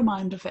just a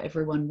reminder for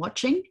everyone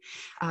watching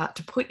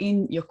to put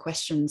in your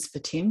questions for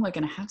Tim. We're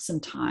going to have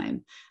some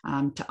time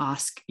to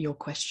ask your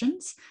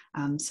questions,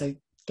 so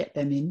get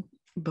them in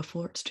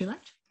before it's too late.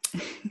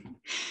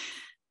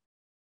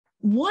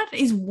 What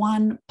is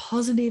one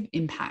positive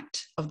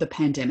impact of the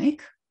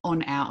pandemic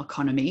on our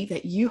economy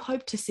that you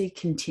hope to see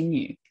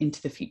continue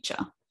into the future?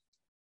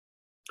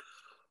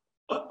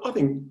 I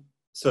think,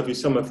 Sophie,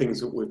 some of the things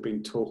that we've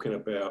been talking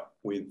about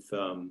with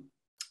a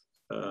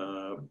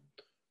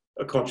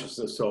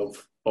consciousness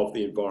of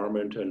the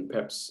environment and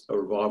perhaps a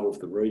revival of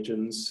the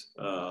regions,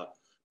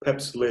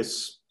 perhaps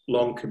less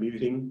long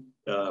commuting,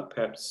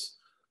 perhaps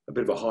a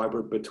bit of a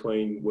hybrid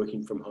between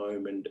working from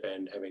home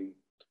and having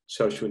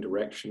social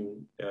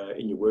interaction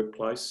in your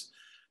workplace.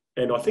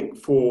 And I think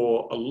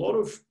for a lot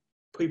of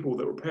people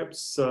that were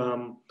perhaps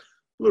a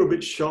little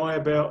bit shy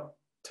about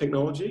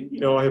technology,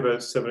 I have a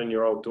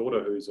 17-year-old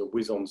daughter who's a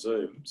whiz on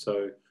Zoom.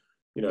 So,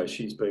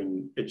 she's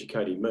been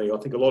educating me. I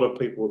think a lot of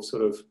people have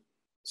sort of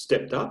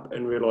stepped up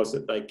and realised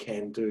that they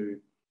can do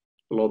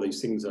a lot of these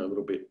things they're a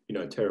little bit,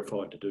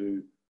 terrified to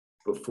do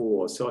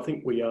before. So I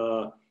think we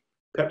are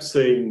perhaps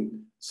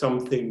seeing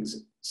some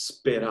things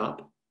sped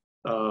up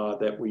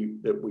that we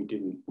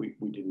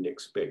didn't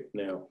expect.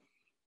 Now,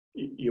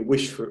 you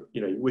wish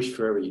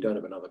forever you don't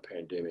have another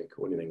pandemic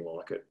or anything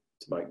like it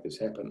to make this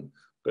happen.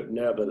 But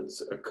now that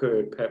it's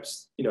occurred,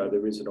 perhaps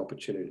there is an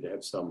opportunity to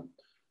have some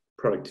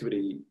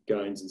productivity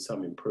gains and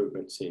some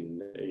improvements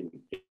in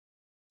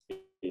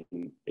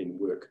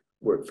work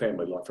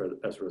family life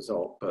as a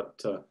result.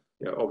 But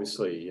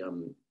obviously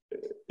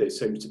there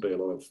seems to be a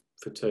lot of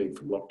fatigue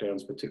from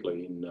lockdowns,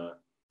 particularly in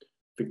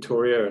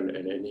Victoria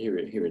and here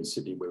in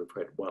Sydney, where we've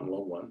had one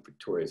long one.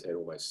 Victoria's had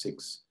almost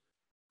 6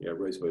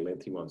 reasonably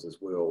lengthy ones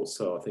as well.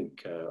 So I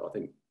think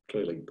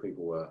clearly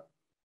people are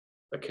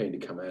keen to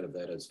come out of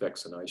that as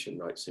vaccination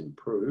rates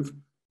improve,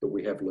 but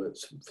we have learnt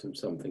from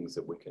some things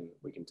that we can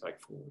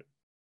take forward.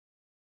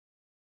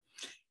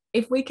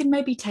 If we can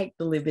maybe take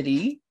the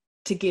liberty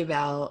to give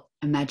our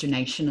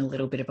imagination a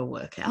little bit of a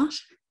workout,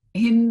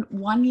 in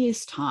 1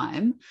 year's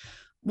time,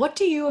 what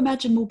do you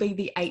imagine will be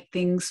the 8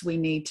 things we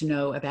need to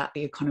know about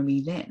the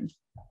economy then?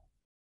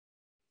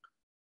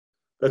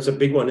 That's a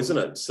big one, isn't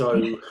it? So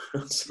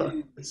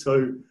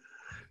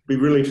be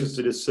really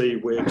interested to see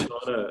where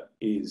China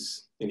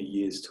is in a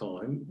year's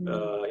time.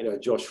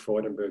 Josh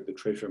Frydenberg, the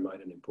Treasurer,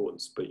 made an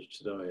important speech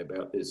today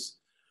about this.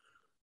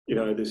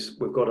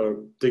 We've got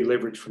to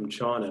deleverage from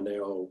China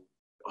now.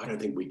 I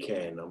don't think we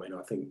can. I mean,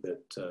 I think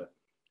that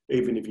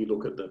even if you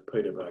look at the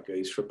Peter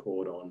Varghese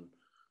report on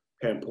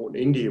how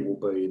important India will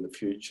be in the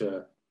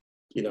future,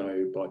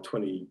 by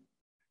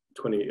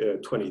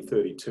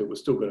 2032, we're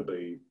still going to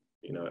be,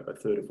 a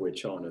third of where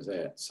China's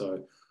at.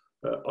 So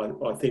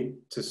I think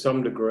to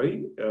some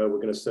degree, we're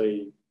going to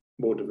see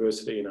more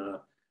diversity in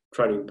our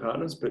trading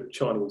partners, but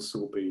China will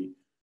still be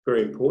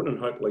very important,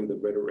 and hopefully the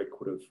rhetoric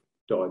would have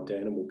died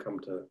down and we'll come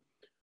to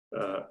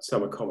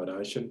some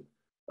accommodation.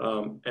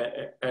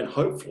 And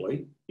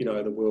hopefully,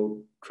 the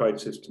world trade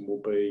system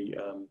will be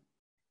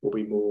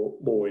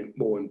more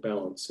in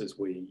balance as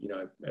we,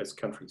 as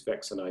countries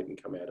vaccinate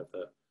and come out of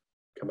the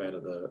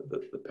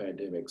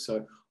pandemic.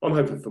 So I'm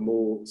hoping for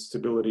more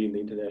stability in the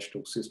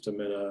international system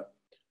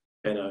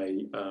and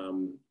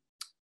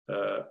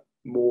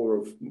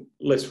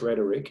less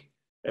rhetoric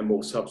and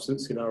more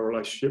substance in our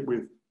relationship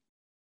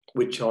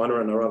with China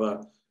and our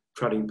other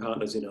trading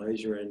partners in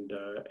Asia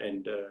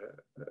and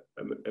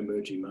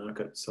emerging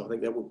markets. So I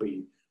think that would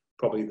be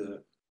probably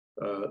the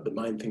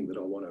main thing that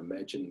I want to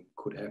imagine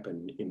could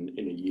happen in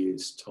a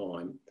year's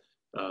time,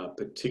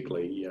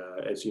 particularly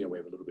as we have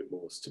a little bit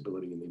more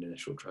stability in the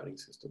international trading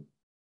system.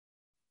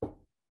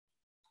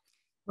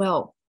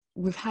 Well,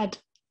 we've had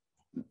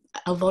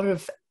a lot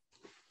of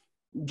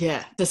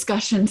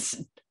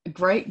discussions,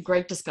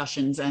 great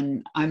discussions,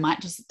 and I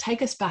might just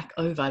take us back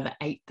over the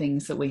 8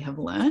 things that we have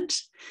learned.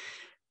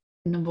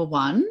 Number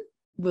 1,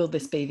 will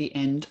this be the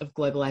end of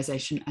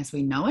globalization as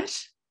we know it?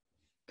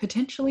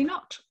 Potentially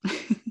not.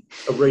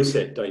 A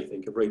reset, don't you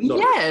think?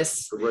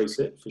 Yes. A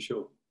reset, for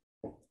sure.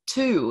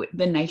 2,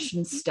 the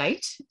nation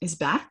state is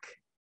back.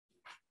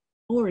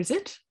 Or is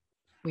it?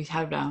 We've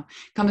had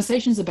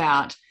conversations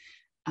about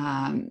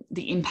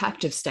the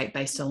impact of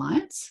state-based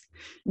alliance.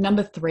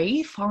 Number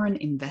 3, foreign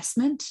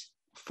investment.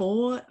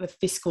 4, the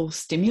fiscal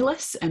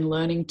stimulus and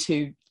learning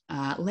to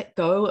let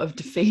go of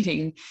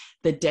defeating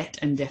the debt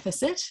and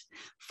deficit.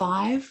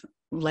 5,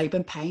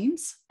 labour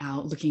pains,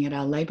 looking at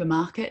our labour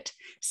market.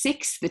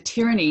 6, the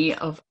tyranny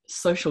of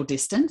social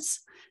distance.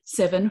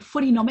 7,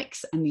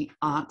 footynomics and the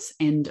arts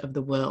end of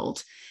the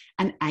world.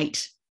 And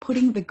 8,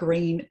 putting the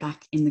green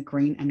back in the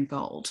green and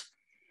gold.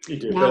 You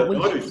do better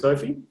than I do,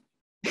 Sophie.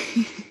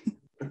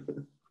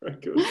 Very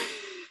good.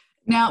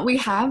 Now, we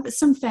have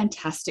some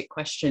fantastic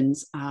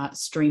questions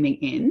streaming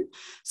in.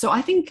 So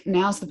I think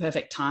now's the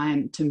perfect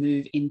time to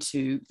move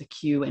into the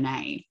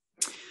Q&A.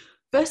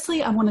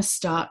 Firstly, I want to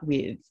start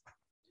with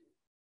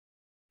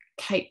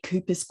Kate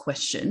Cooper's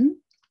question.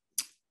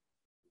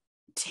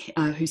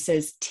 who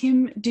says,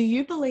 Tim, do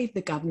you believe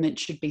the government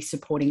should be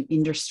supporting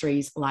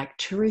industries like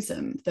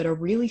tourism that are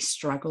really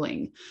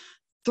struggling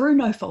through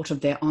no fault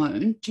of their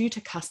own due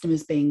to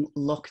customers being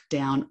locked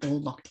down or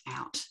locked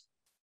out?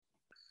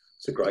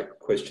 It's a great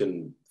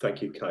question.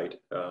 Thank you, Kate.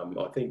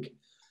 I think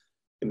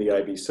in the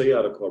ABC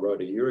article I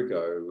wrote a year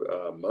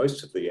ago,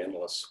 most of the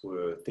analysts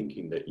were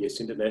thinking that,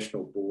 yes,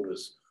 international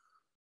borders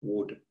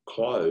would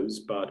close,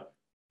 but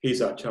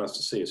here's our chance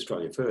to see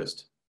Australia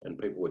first. And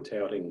people were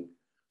touting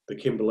the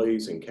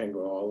Kimberleys and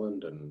Kangaroo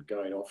Island and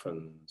going off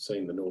and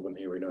seeing the Northern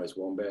Hairy-Nosed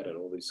Wombat and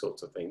all these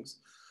sorts of things.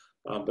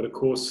 But of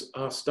course,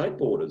 our state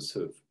borders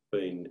have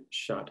been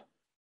shut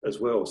as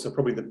well. So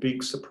probably the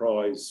big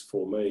surprise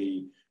for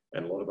me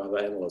and a lot of other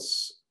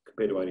analysts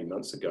compared to 18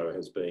 months ago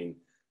has been,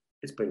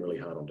 it's been really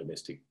hard on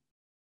domestic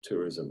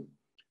tourism.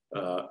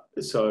 I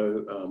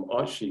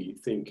actually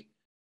think,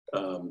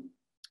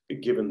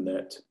 given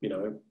that, you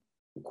know,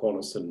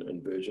 Qantas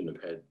and Virgin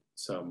have had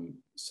some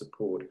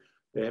support,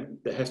 there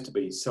has to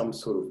be some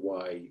sort of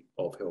way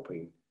of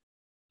helping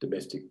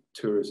domestic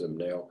tourism.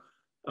 Now,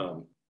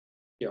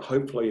 you know,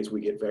 hopefully as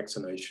we get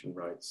vaccination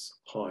rates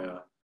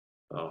higher,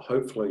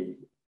 hopefully,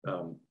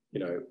 you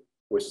know,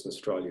 Western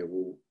Australia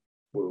will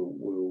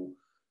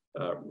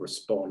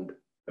respond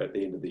at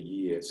the end of the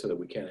year so that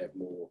we can have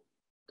more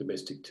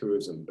domestic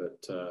tourism.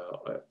 But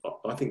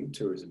I think the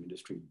tourism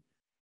industry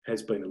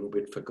has been a little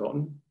bit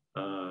forgotten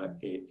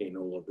in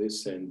all of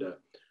this, and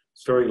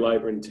it's very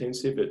labour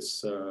intensive.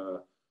 It's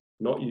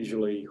not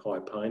usually high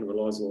paying,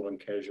 relies a lot on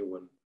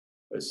casual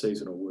and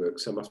seasonal work,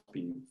 so it must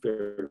be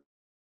very,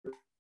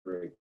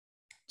 very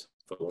tough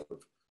for a lot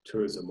of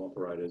tourism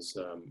operators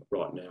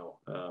right now.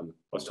 I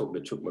was talking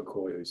to Chuck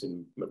McCoy, who's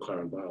in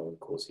McLaren Vale, and of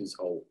course his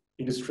whole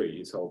industry,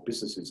 his whole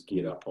business is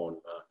geared up on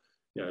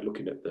you know,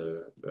 looking at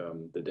the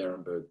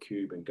Darrenberg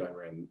Cube and going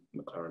around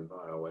McLaren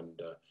Vale,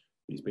 and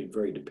he's been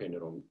very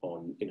dependent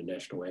on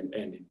international and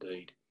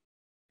indeed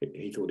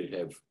he thought he'd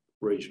have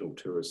regional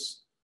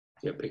tourists,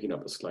 you know, picking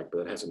up the slack, but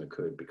that hasn't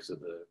occurred because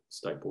of the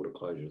state border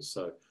closures.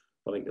 So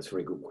I think that's a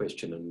very good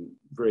question and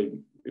very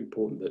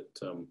important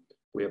that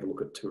we have a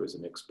look at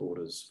tourism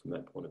exporters from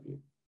that point of view.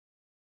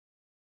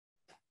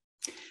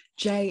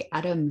 Jay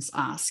Adams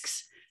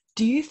asks,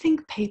 do you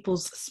think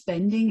people's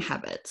spending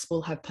habits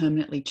will have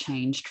permanently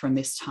changed from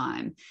this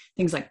time?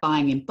 Things like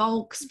buying in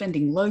bulk,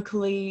 spending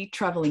locally,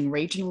 travelling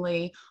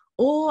regionally,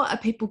 or are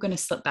people going to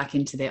slip back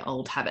into their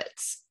old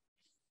habits?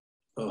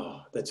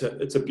 Oh,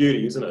 it's a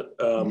beauty, isn't it?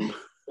 I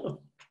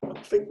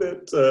think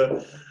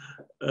that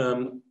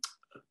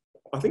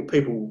I think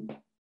people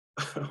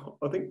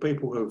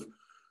have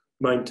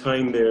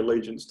maintained their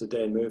allegiance to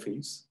Dan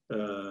Murphy's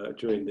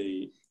during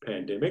the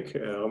pandemic.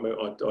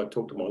 I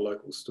talked to my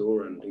local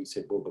store and he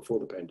said, well, before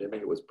the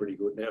pandemic it was pretty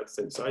good. Now it's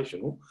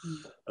sensational.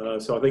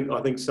 So I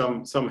think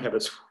some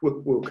habits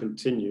will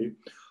continue.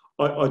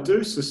 I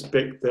do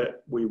suspect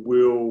that we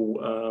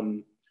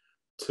will,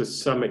 to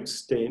some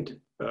extent,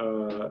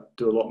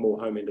 do a lot more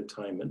home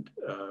entertainment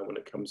when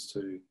it comes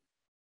to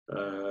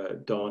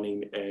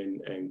dining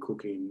and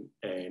cooking,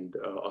 and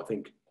I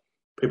think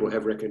people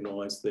have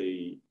recognised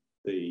the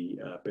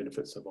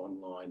benefits of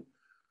online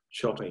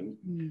shopping.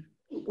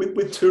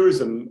 With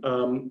tourism,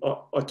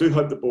 I do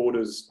hope the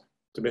borders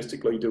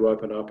domestically do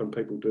open up and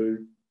people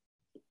do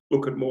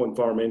look at more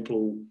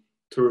environmental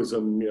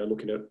tourism, you know,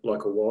 looking at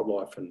local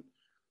wildlife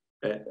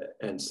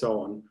and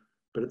so on.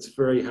 But it's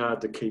very hard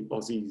to keep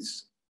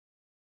Aussies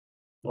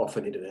off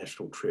an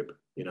international trip,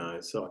 you know.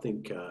 So I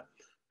think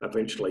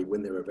eventually,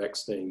 when there are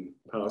vaccine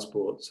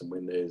passports and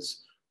when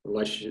there's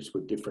relationships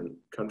with different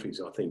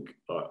countries, I think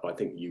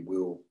you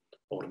will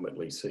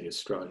ultimately see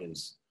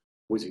Australians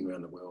whizzing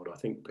around the world. I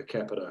think per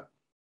capita,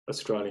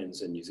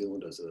 Australians and New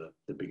Zealanders are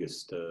the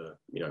biggest,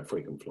 you know,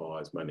 frequent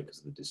flyers, mainly because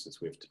of the distance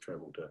we have to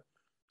travel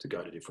to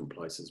go to different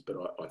places. But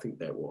I think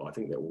that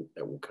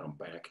will come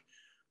back,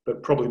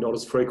 but probably not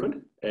as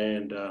frequent.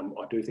 And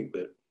I do think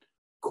that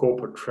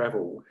corporate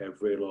travel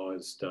have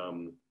realised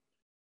to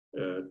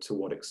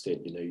what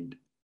extent you need,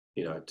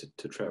 you know,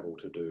 to travel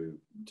to do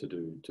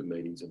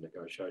meetings and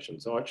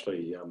negotiations. So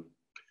actually,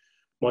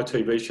 my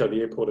TV show,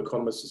 The Airport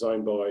Economist, is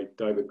owned by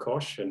David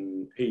Koch,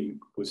 and he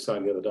was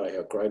saying the other day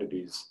how great it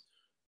is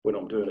when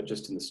I'm doing it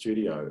just in the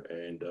studio.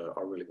 And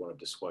I really want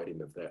to dissuade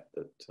him of that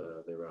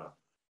there are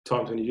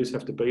times when you just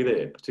have to be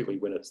there, particularly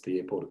when it's The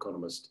Airport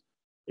Economist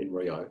in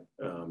Rio.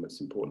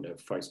 It's important to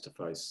have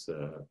face-to-face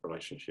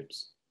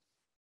relationships.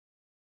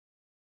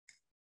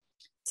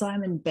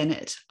 Simon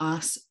Bennett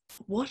asks,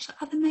 what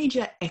are the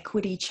major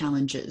equity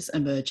challenges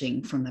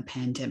emerging from the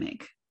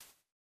pandemic?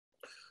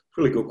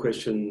 Really good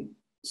question,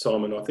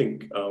 Simon. I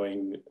think,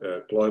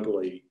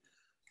 globally,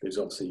 there's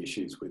obviously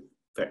issues with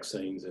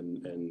vaccines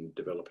and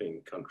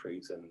developing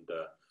countries, and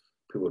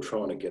people are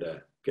trying to get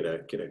a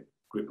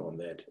grip on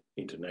that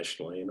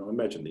internationally. And I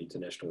imagine the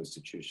international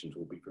institutions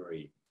will be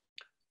very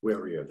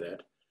wary of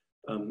that.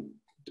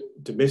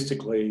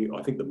 Domestically,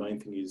 I think the main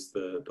thing is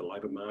the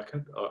labour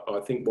market. I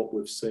think what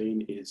we've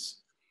seen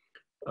is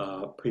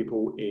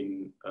people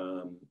in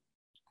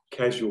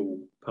casual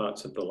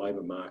parts of the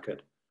labour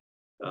market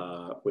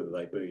whether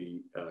they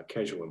be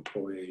casual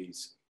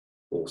employees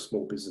or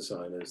small business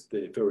owners.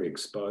 They're very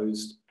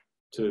exposed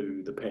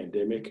to the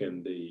pandemic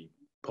and the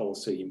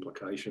policy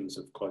implications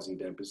of closing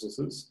down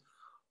businesses,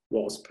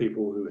 whilst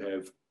people who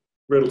have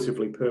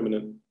relatively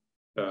permanent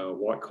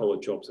white-collar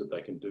jobs that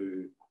they can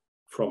do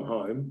from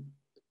home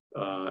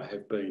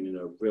have been in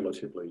a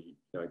relatively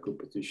good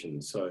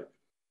position. So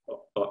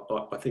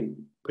I think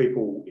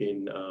people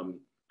in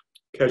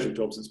casual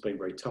jobs, it's been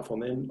very tough on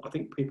them. I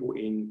think people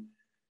in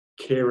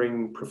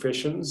caring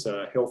professions,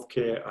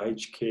 healthcare,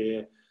 aged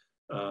care,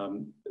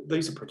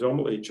 these are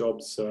predominantly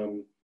jobs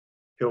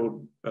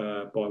held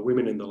by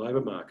women in the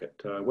labour market.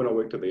 When I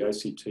worked at the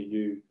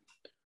ACTU,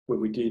 when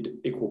we did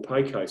equal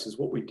pay cases,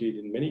 what we did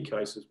in many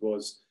cases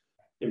was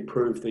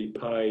improve the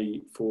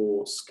pay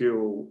for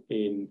skill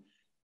in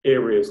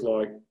areas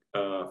like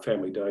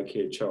family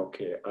daycare,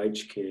 childcare,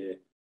 aged care,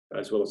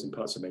 as well as in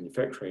parts of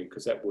manufacturing,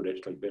 because that would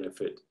actually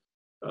benefit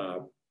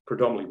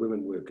predominantly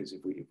women workers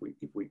if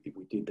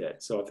we did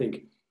that. So I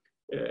think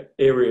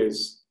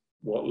areas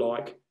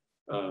like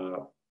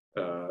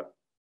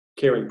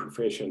caring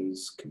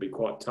professions can be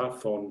quite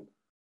tough on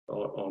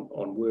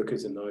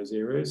workers in those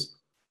areas,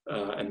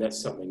 and that's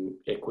something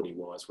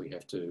equity-wise we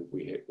have to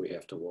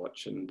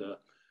watch. And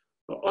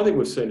I think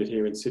we've seen it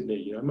here in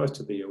Sydney. Most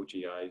of the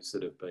LGAs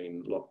that have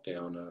been locked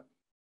down are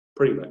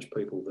pretty much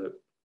people that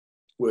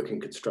work in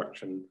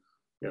construction.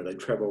 They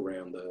travel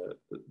around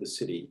the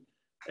city,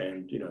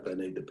 and they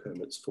need the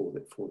permits for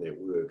their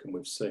work. And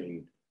we've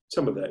seen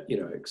some of that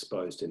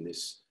exposed in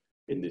this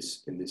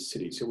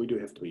city. So we do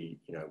have to be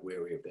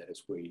wary of that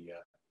as we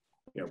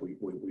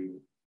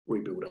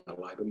rebuild our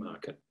labour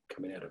market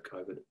coming out of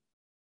COVID.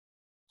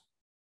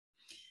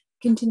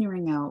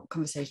 Continuing our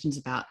conversations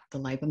about the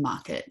labour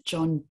market,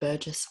 John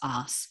Burgess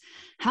asks,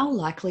 how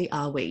likely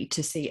are we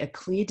to see a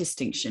clear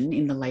distinction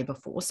in the labour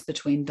force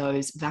between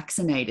those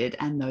vaccinated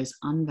and those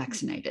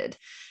unvaccinated?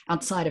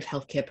 Outside of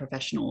healthcare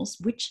professionals,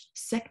 which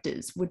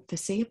sectors would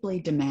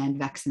foreseeably demand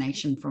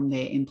vaccination from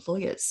their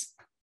employers?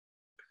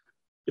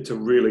 It's a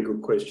really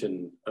good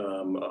question.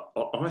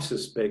 I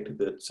suspect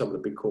that some of the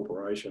big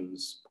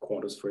corporations,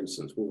 Qantas for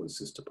instance, will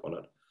insist upon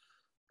it.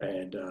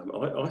 And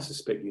I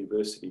suspect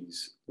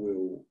universities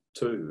will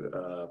too,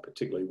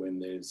 particularly when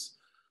there's,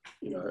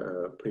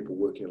 people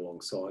working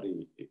alongside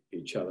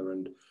each other.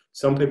 And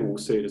some people will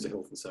see it as a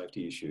health and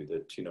safety issue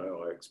that,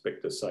 I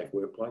expect a safe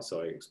workplace,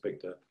 I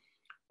expect a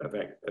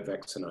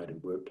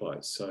vaccinated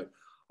workplace. So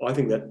I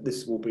think that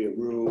this will be a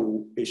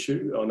real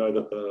issue. I know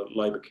that the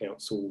Labour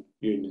Council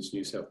Unions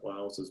New South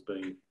Wales has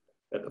been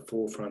at the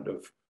forefront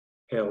of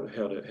how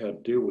to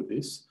deal with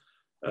this.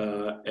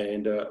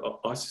 And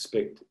I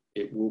suspect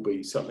it will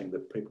be something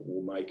that people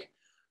will make,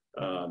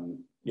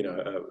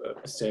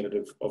 a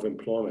standard of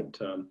employment.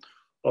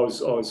 I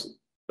was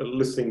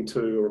listening to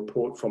a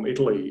report from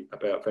Italy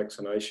about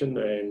vaccination,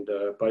 and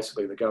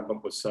basically the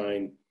government was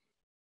saying,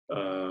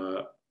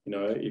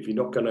 if you're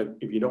not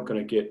going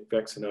to get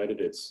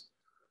vaccinated, it's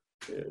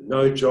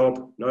no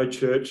job, no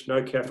church,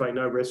 no cafe,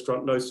 no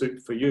restaurant, no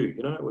soup for you.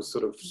 It was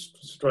sort of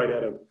straight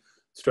out of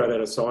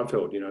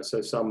Seinfeld.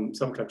 So some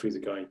countries are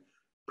going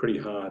pretty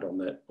hard on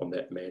that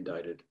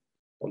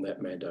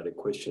mandated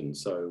question.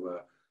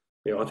 So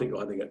I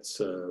think it's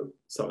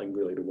something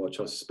really to watch.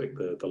 I suspect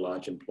the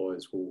large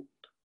employers will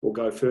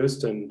go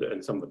first,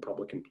 and some of the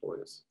public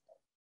employers.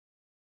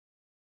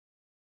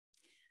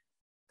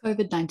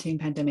 COVID-19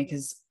 pandemic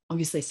has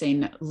obviously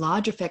seen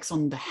large effects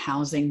on the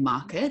housing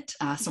market,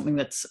 something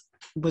that's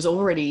was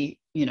already,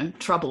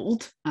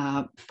 troubled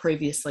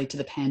previously to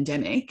the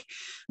pandemic.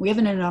 We have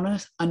an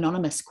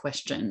anonymous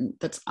question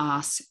that's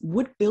asked,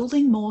 would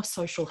building more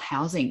social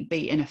housing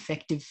be an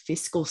effective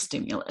fiscal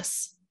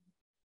stimulus?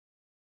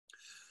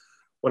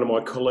 One of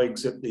my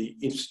colleagues at the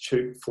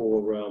Institute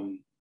for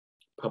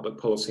Public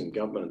Policy and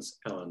Governance,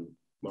 Alan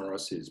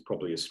Morris, is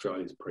probably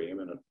Australia's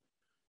preeminent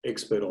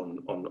expert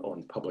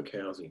on public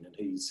housing, and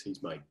he's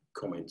made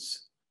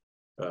comments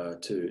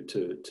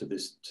to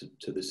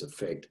this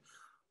effect.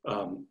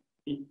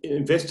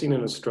 Investing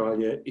in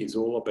Australia is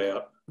all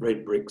about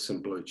red bricks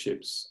and blue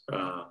chips.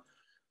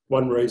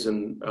 One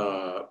reason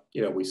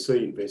we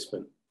see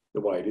investment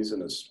the way it is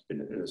in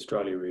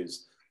Australia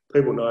is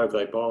people know if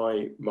they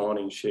buy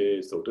mining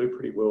shares, they'll do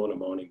pretty well in a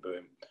mining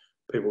boom.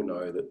 People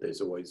know that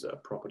there's always a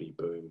property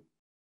boom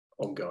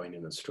ongoing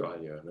in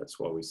Australia, and that's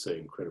why we see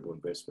incredible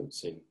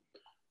investments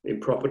in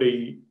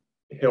property,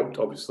 helped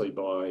obviously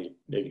by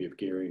negative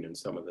gearing and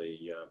some of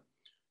the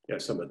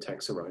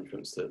tax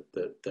arrangements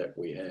that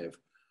we have.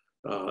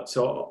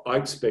 So I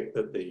expect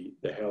that the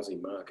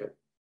housing market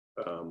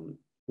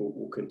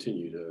will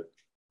continue to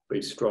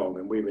be strong,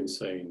 and we've been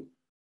seeing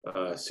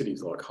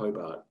cities like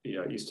Hobart.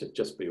 It used to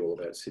just be all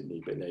about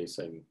Sydney, but now you're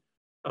seeing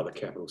other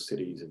capital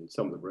cities and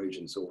some of the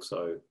regions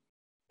also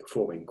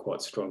performing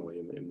quite strongly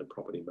in the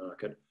property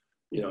market.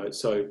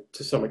 So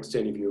to some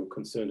extent, if you're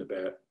concerned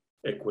about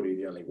equity,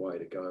 the only way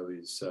to go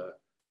is the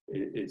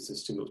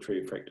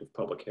stimulatory effect of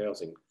public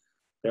housing.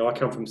 Now, I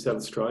come from South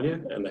Australia,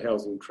 and the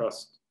Housing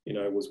Trust,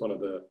 was one of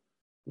the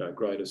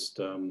greatest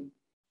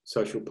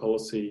social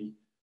policy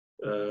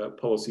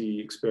policy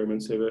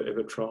experiments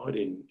ever tried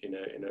in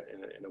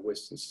a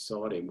Western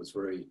society, and was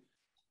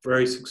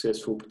very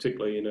successful,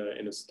 particularly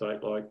in a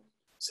state like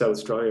South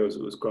Australia, as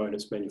it was growing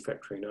its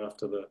manufacturing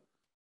after the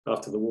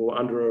war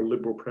under a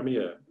Liberal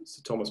Premier,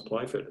 Sir Thomas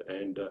Playford,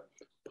 and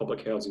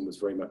public housing was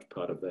very much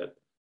part of that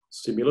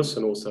stimulus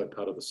and also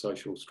part of the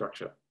social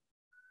structure.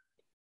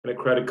 And it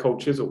created cold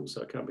chisel,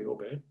 so it can't be all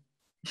bad.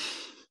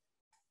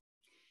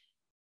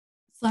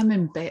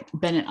 Simon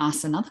Bennett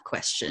asked another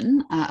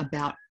question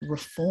about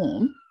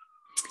reform.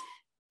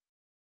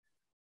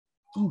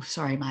 Oh,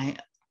 sorry, my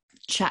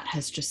chat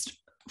has just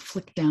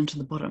flicked down to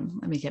the bottom.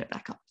 Let me get it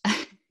back up.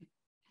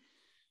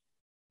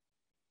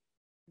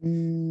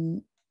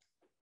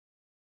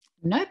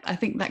 Nope, I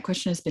think that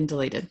question has been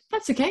deleted.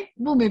 That's okay.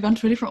 We'll move on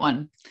to a different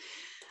one.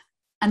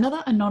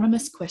 Another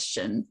anonymous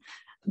question.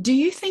 Do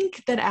you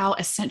think that our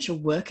essential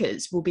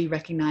workers will be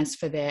recognised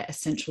for their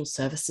essential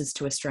services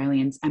to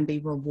Australians and be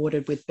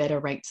rewarded with better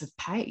rates of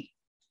pay?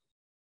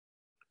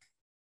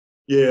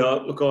 Yeah,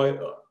 look,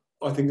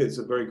 I think there's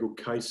a very good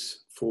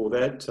case for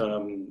that.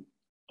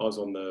 I was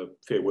on the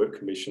Fair Work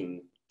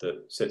Commission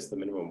that sets the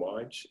minimum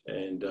wage,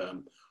 and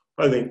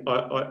I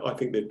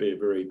think there'd be a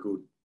very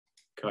good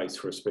case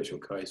for a special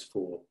case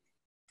for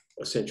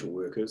essential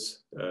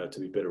workers to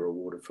be better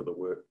rewarded for the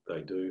work they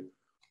do.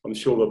 I'm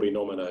sure they'll be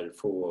nominated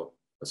for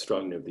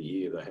Australian of the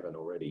Year. They haven't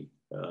already,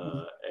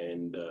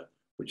 and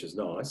which is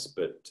nice,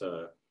 but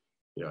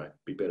you know, it'd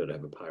be better to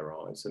have a pay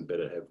rise and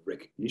better to have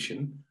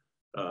recognition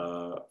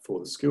for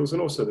the skills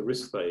and also the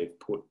risks they've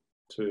put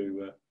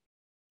to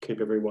keep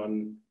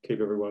everyone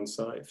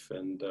safe.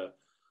 And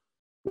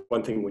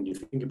one thing, when you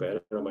think about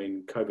it, I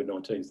mean,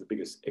 COVID-19 is the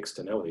biggest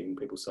externality, and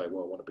people say,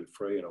 well, I want to be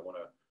free and I want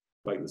to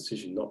make the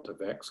decision not to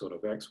vax or to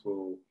vax.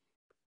 Well,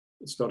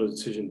 it's not a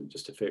decision that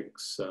just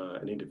affects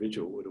an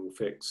individual, it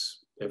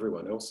affects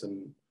everyone else,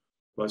 and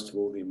most of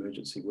all the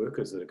emergency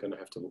workers that are going to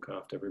have to look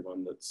after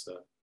everyone that's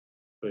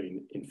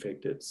been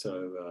infected.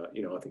 So,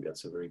 you know, I think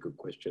that's a very good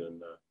question,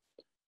 and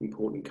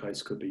important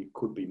case could be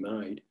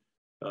made,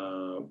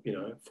 you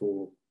know,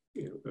 for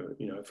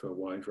a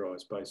wage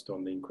rise based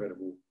on the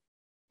incredible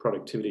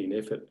productivity and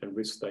effort and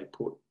risk they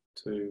put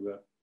to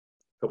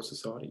help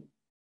society.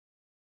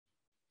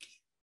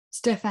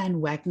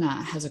 Stefan Wagner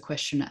has a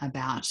question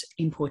about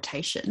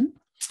importation.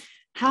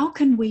 How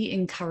can we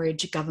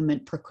encourage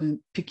government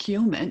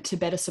procurement to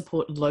better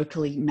support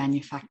locally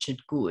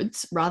manufactured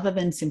goods rather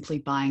than simply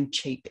buying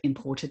cheap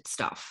imported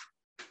stuff?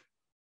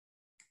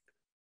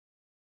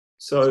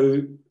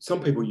 So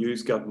some people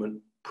use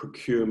government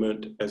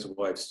procurement as a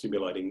way of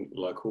stimulating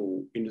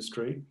local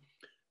industry.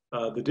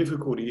 The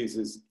difficulty is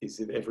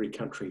that every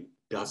country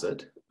does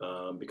it.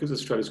 Because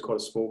Australia's quite a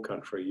small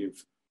country,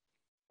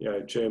 you know,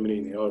 Germany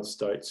and the United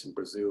States and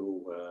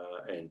Brazil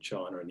and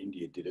China and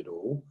India did it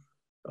all.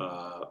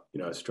 You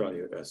know,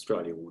 Australia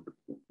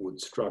would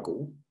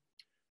struggle.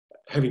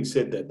 Having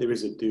said that, there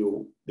is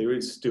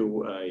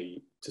still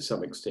to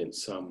some extent,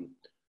 some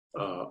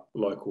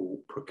local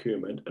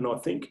procurement. And I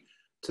think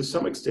to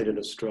some extent in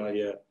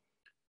Australia,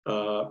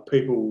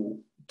 people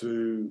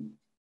do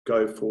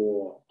go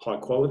for high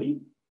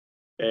quality.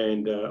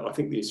 And I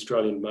think the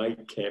Australian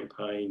Made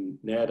campaign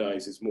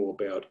nowadays is more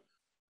about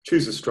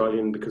choose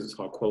Australian because it's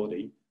high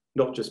quality,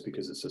 not just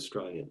because it's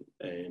Australian.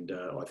 And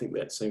I think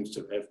that seems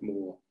to have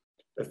more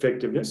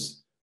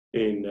effectiveness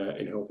in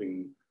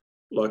helping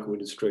local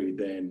industry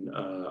than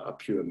a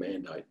pure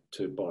mandate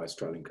to buy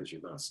Australian because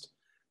you must.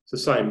 It's the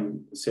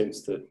same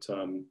sense that,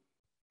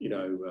 you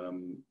know,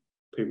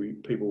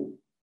 people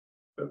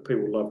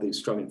love the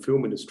Australian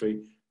film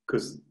industry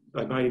because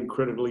they made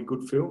incredibly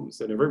good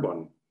films, and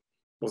everyone,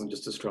 wasn't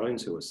just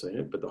Australians who were seeing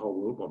it, but the whole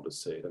world wanted to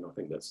see it. And I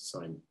think that's the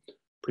same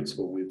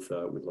principle with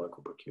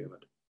local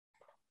procurement.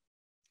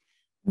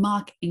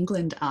 Mark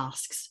England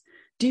asks,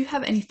 do you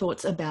have any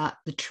thoughts about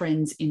the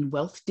trends in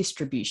wealth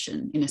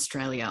distribution in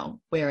Australia,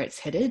 where it's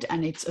headed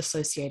and its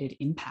associated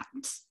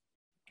impacts?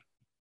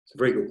 It's a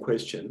very good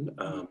question.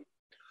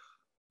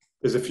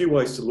 There's a few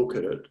ways to look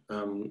at it.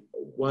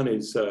 One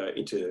is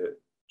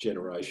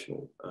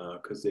intergenerational,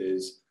 because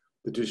there's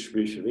the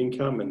distribution of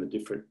income and the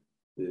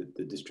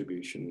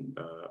distribution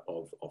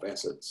of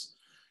assets.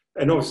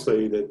 And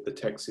obviously the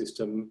tax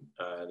system,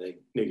 the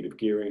negative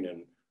gearing,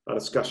 and our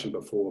discussion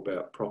before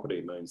about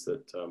property means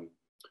that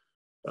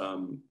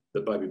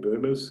the baby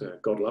boomers,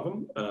 God love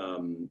them,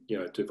 you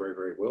know, do very,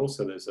 very well.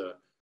 So there's a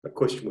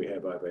question we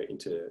have over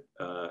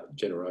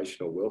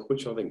intergenerational wealth,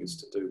 which I think is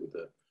to do with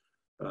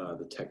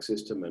the tax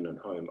system and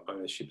home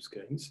ownership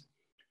schemes.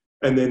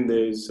 And then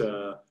there's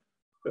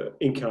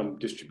income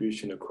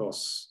distribution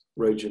across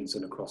regions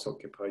and across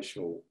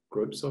occupational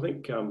groups. I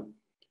think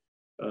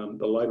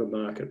the labour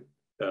market,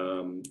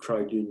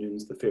 trade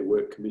unions, the Fair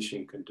Work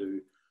Commission can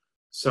do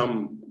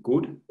some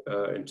good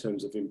in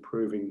terms of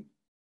improving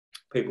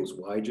people's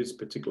wages,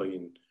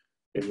 particularly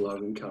in low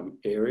income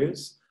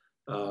areas.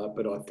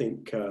 But I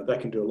think they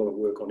can do a lot of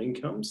work on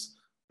incomes,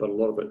 but a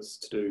lot of it's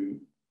to do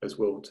as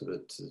well to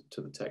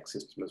the tax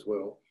system as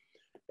well.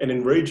 And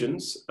in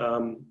regions,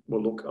 well,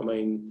 look, I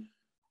mean,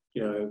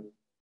 you know,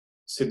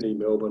 Sydney,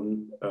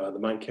 Melbourne, the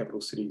main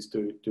capital cities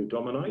do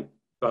dominate,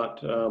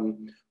 but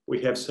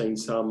we have seen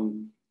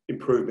some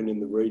improvement in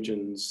the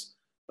regions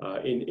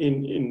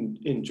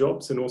in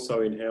jobs and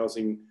also in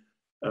housing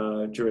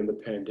during the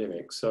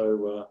pandemic.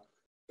 So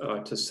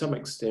to some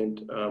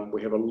extent,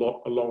 we have a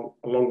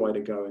long way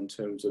to go in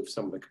terms of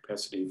some of the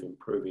capacity of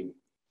improving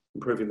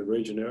the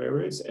regional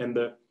areas and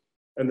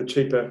the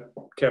cheaper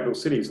capital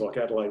cities like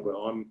Adelaide, where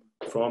I'm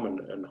from,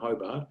 and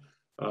Hobart.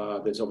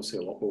 There's obviously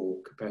a lot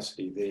more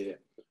capacity there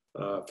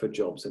for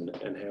jobs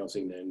and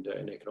housing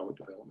and economic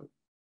development.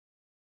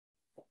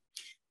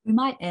 We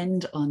might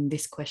end on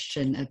this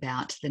question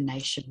about the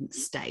nation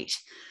state.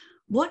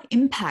 What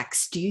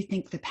impacts do you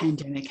think the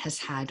pandemic has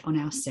had on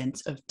our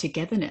sense of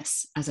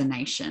togetherness as a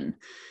nation,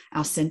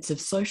 our sense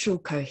of social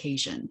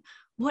cohesion?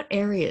 What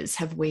areas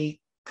have we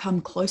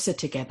come closer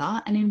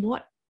together, and in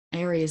what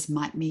areas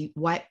might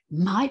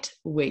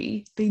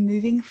we be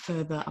moving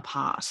further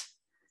apart?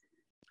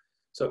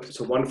 So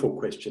it's a wonderful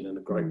question and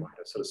a great way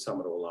to sort of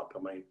sum it all up. I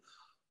mean,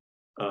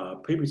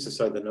 people used to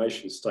say the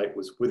nation state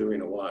was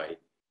withering away,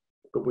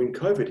 but when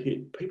COVID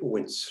hit, people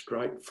went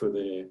straight for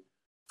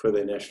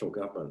their national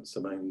governments.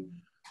 I mean,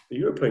 the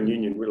European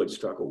Union really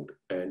struggled,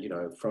 and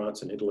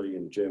France and Italy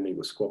and Germany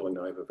were squabbling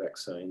over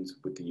vaccines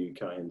with the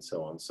UK and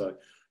so on. So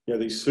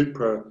these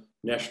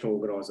supranational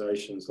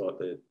organisations like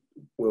the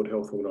World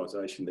Health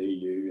Organization, the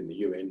EU and the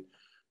UN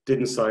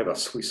didn't save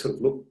us. We sort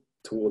of looked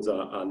towards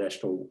our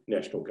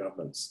national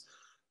governments.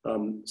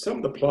 Some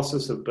of the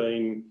pluses have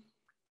been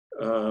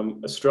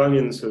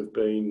Australians have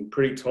been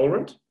pretty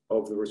tolerant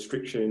of the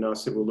restriction in our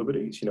civil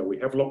liberties. We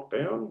have locked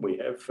down, we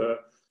have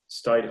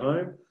stayed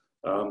home.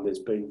 There's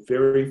been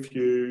very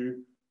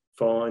few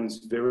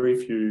fines, very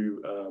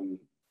few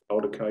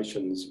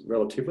altercations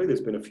relatively.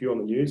 There's been a few on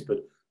the news,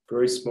 but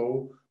very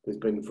small. There's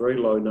been a very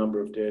low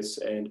number of deaths,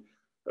 and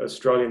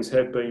Australians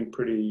have been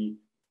pretty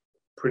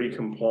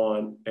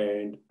compliant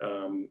and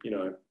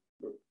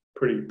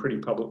pretty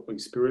publicly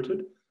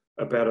spirited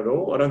about it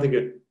all. I don't think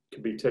it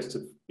can be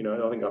tested.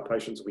 I think our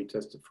patience will be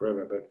tested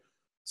forever, but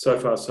so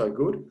far so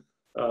good.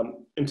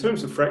 In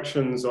terms of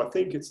fractions, I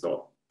think it's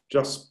not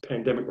just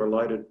pandemic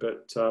related,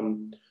 but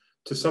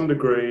to some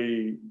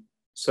degree,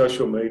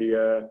 social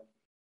media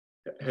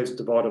has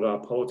divided our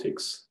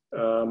politics.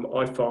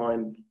 I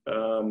find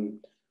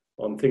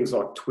on things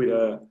like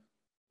Twitter,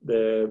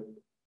 the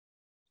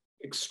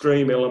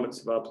extreme elements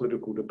of our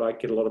political debate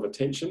get a lot of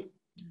attention.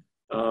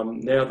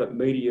 Now that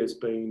media has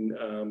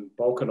been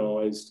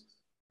balkanised,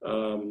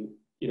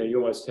 you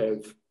almost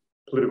have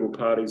political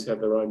parties have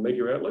their own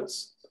media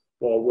outlets.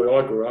 While where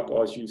I grew up, I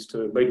was used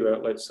to media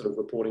outlets sort of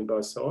reporting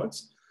both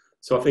sides.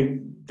 So I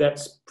think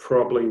that's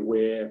probably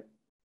where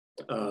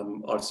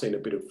I've seen a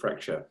bit of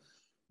fracture.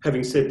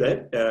 Having said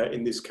that,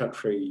 in this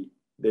country,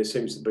 there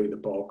seems to be the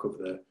bulk of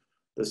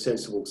the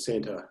sensible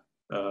centre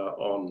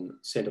on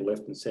centre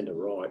left and centre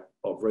right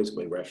of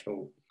reasonably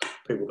rational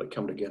people that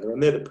come together,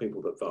 and they're the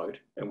people that vote.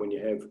 And when you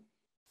have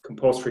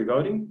compulsory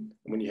voting,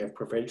 and when you have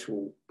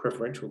preferential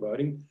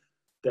voting,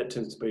 that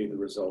tends to be the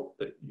result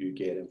that you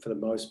get. And for the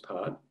most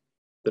part,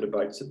 the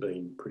debates have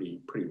been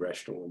pretty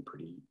rational and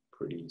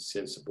pretty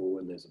sensible.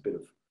 And there's a bit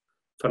of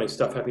funny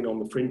stuff happening on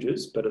the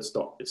fringes, but it's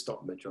not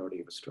the majority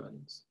of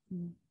Australians.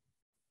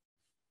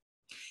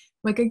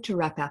 We're going to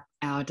wrap up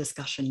our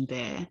discussion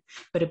there,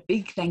 but a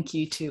big thank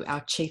you to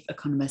our Chief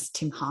Economist,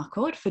 Tim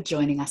Harcourt, for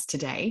joining us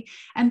today.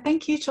 And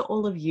thank you to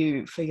all of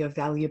you for your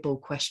valuable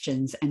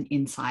questions and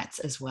insights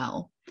as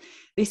well.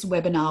 This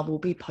webinar will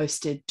be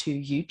posted to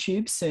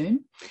YouTube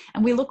soon,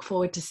 and we look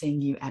forward to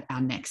seeing you at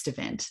our next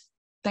event.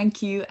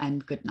 Thank you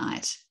and good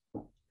night.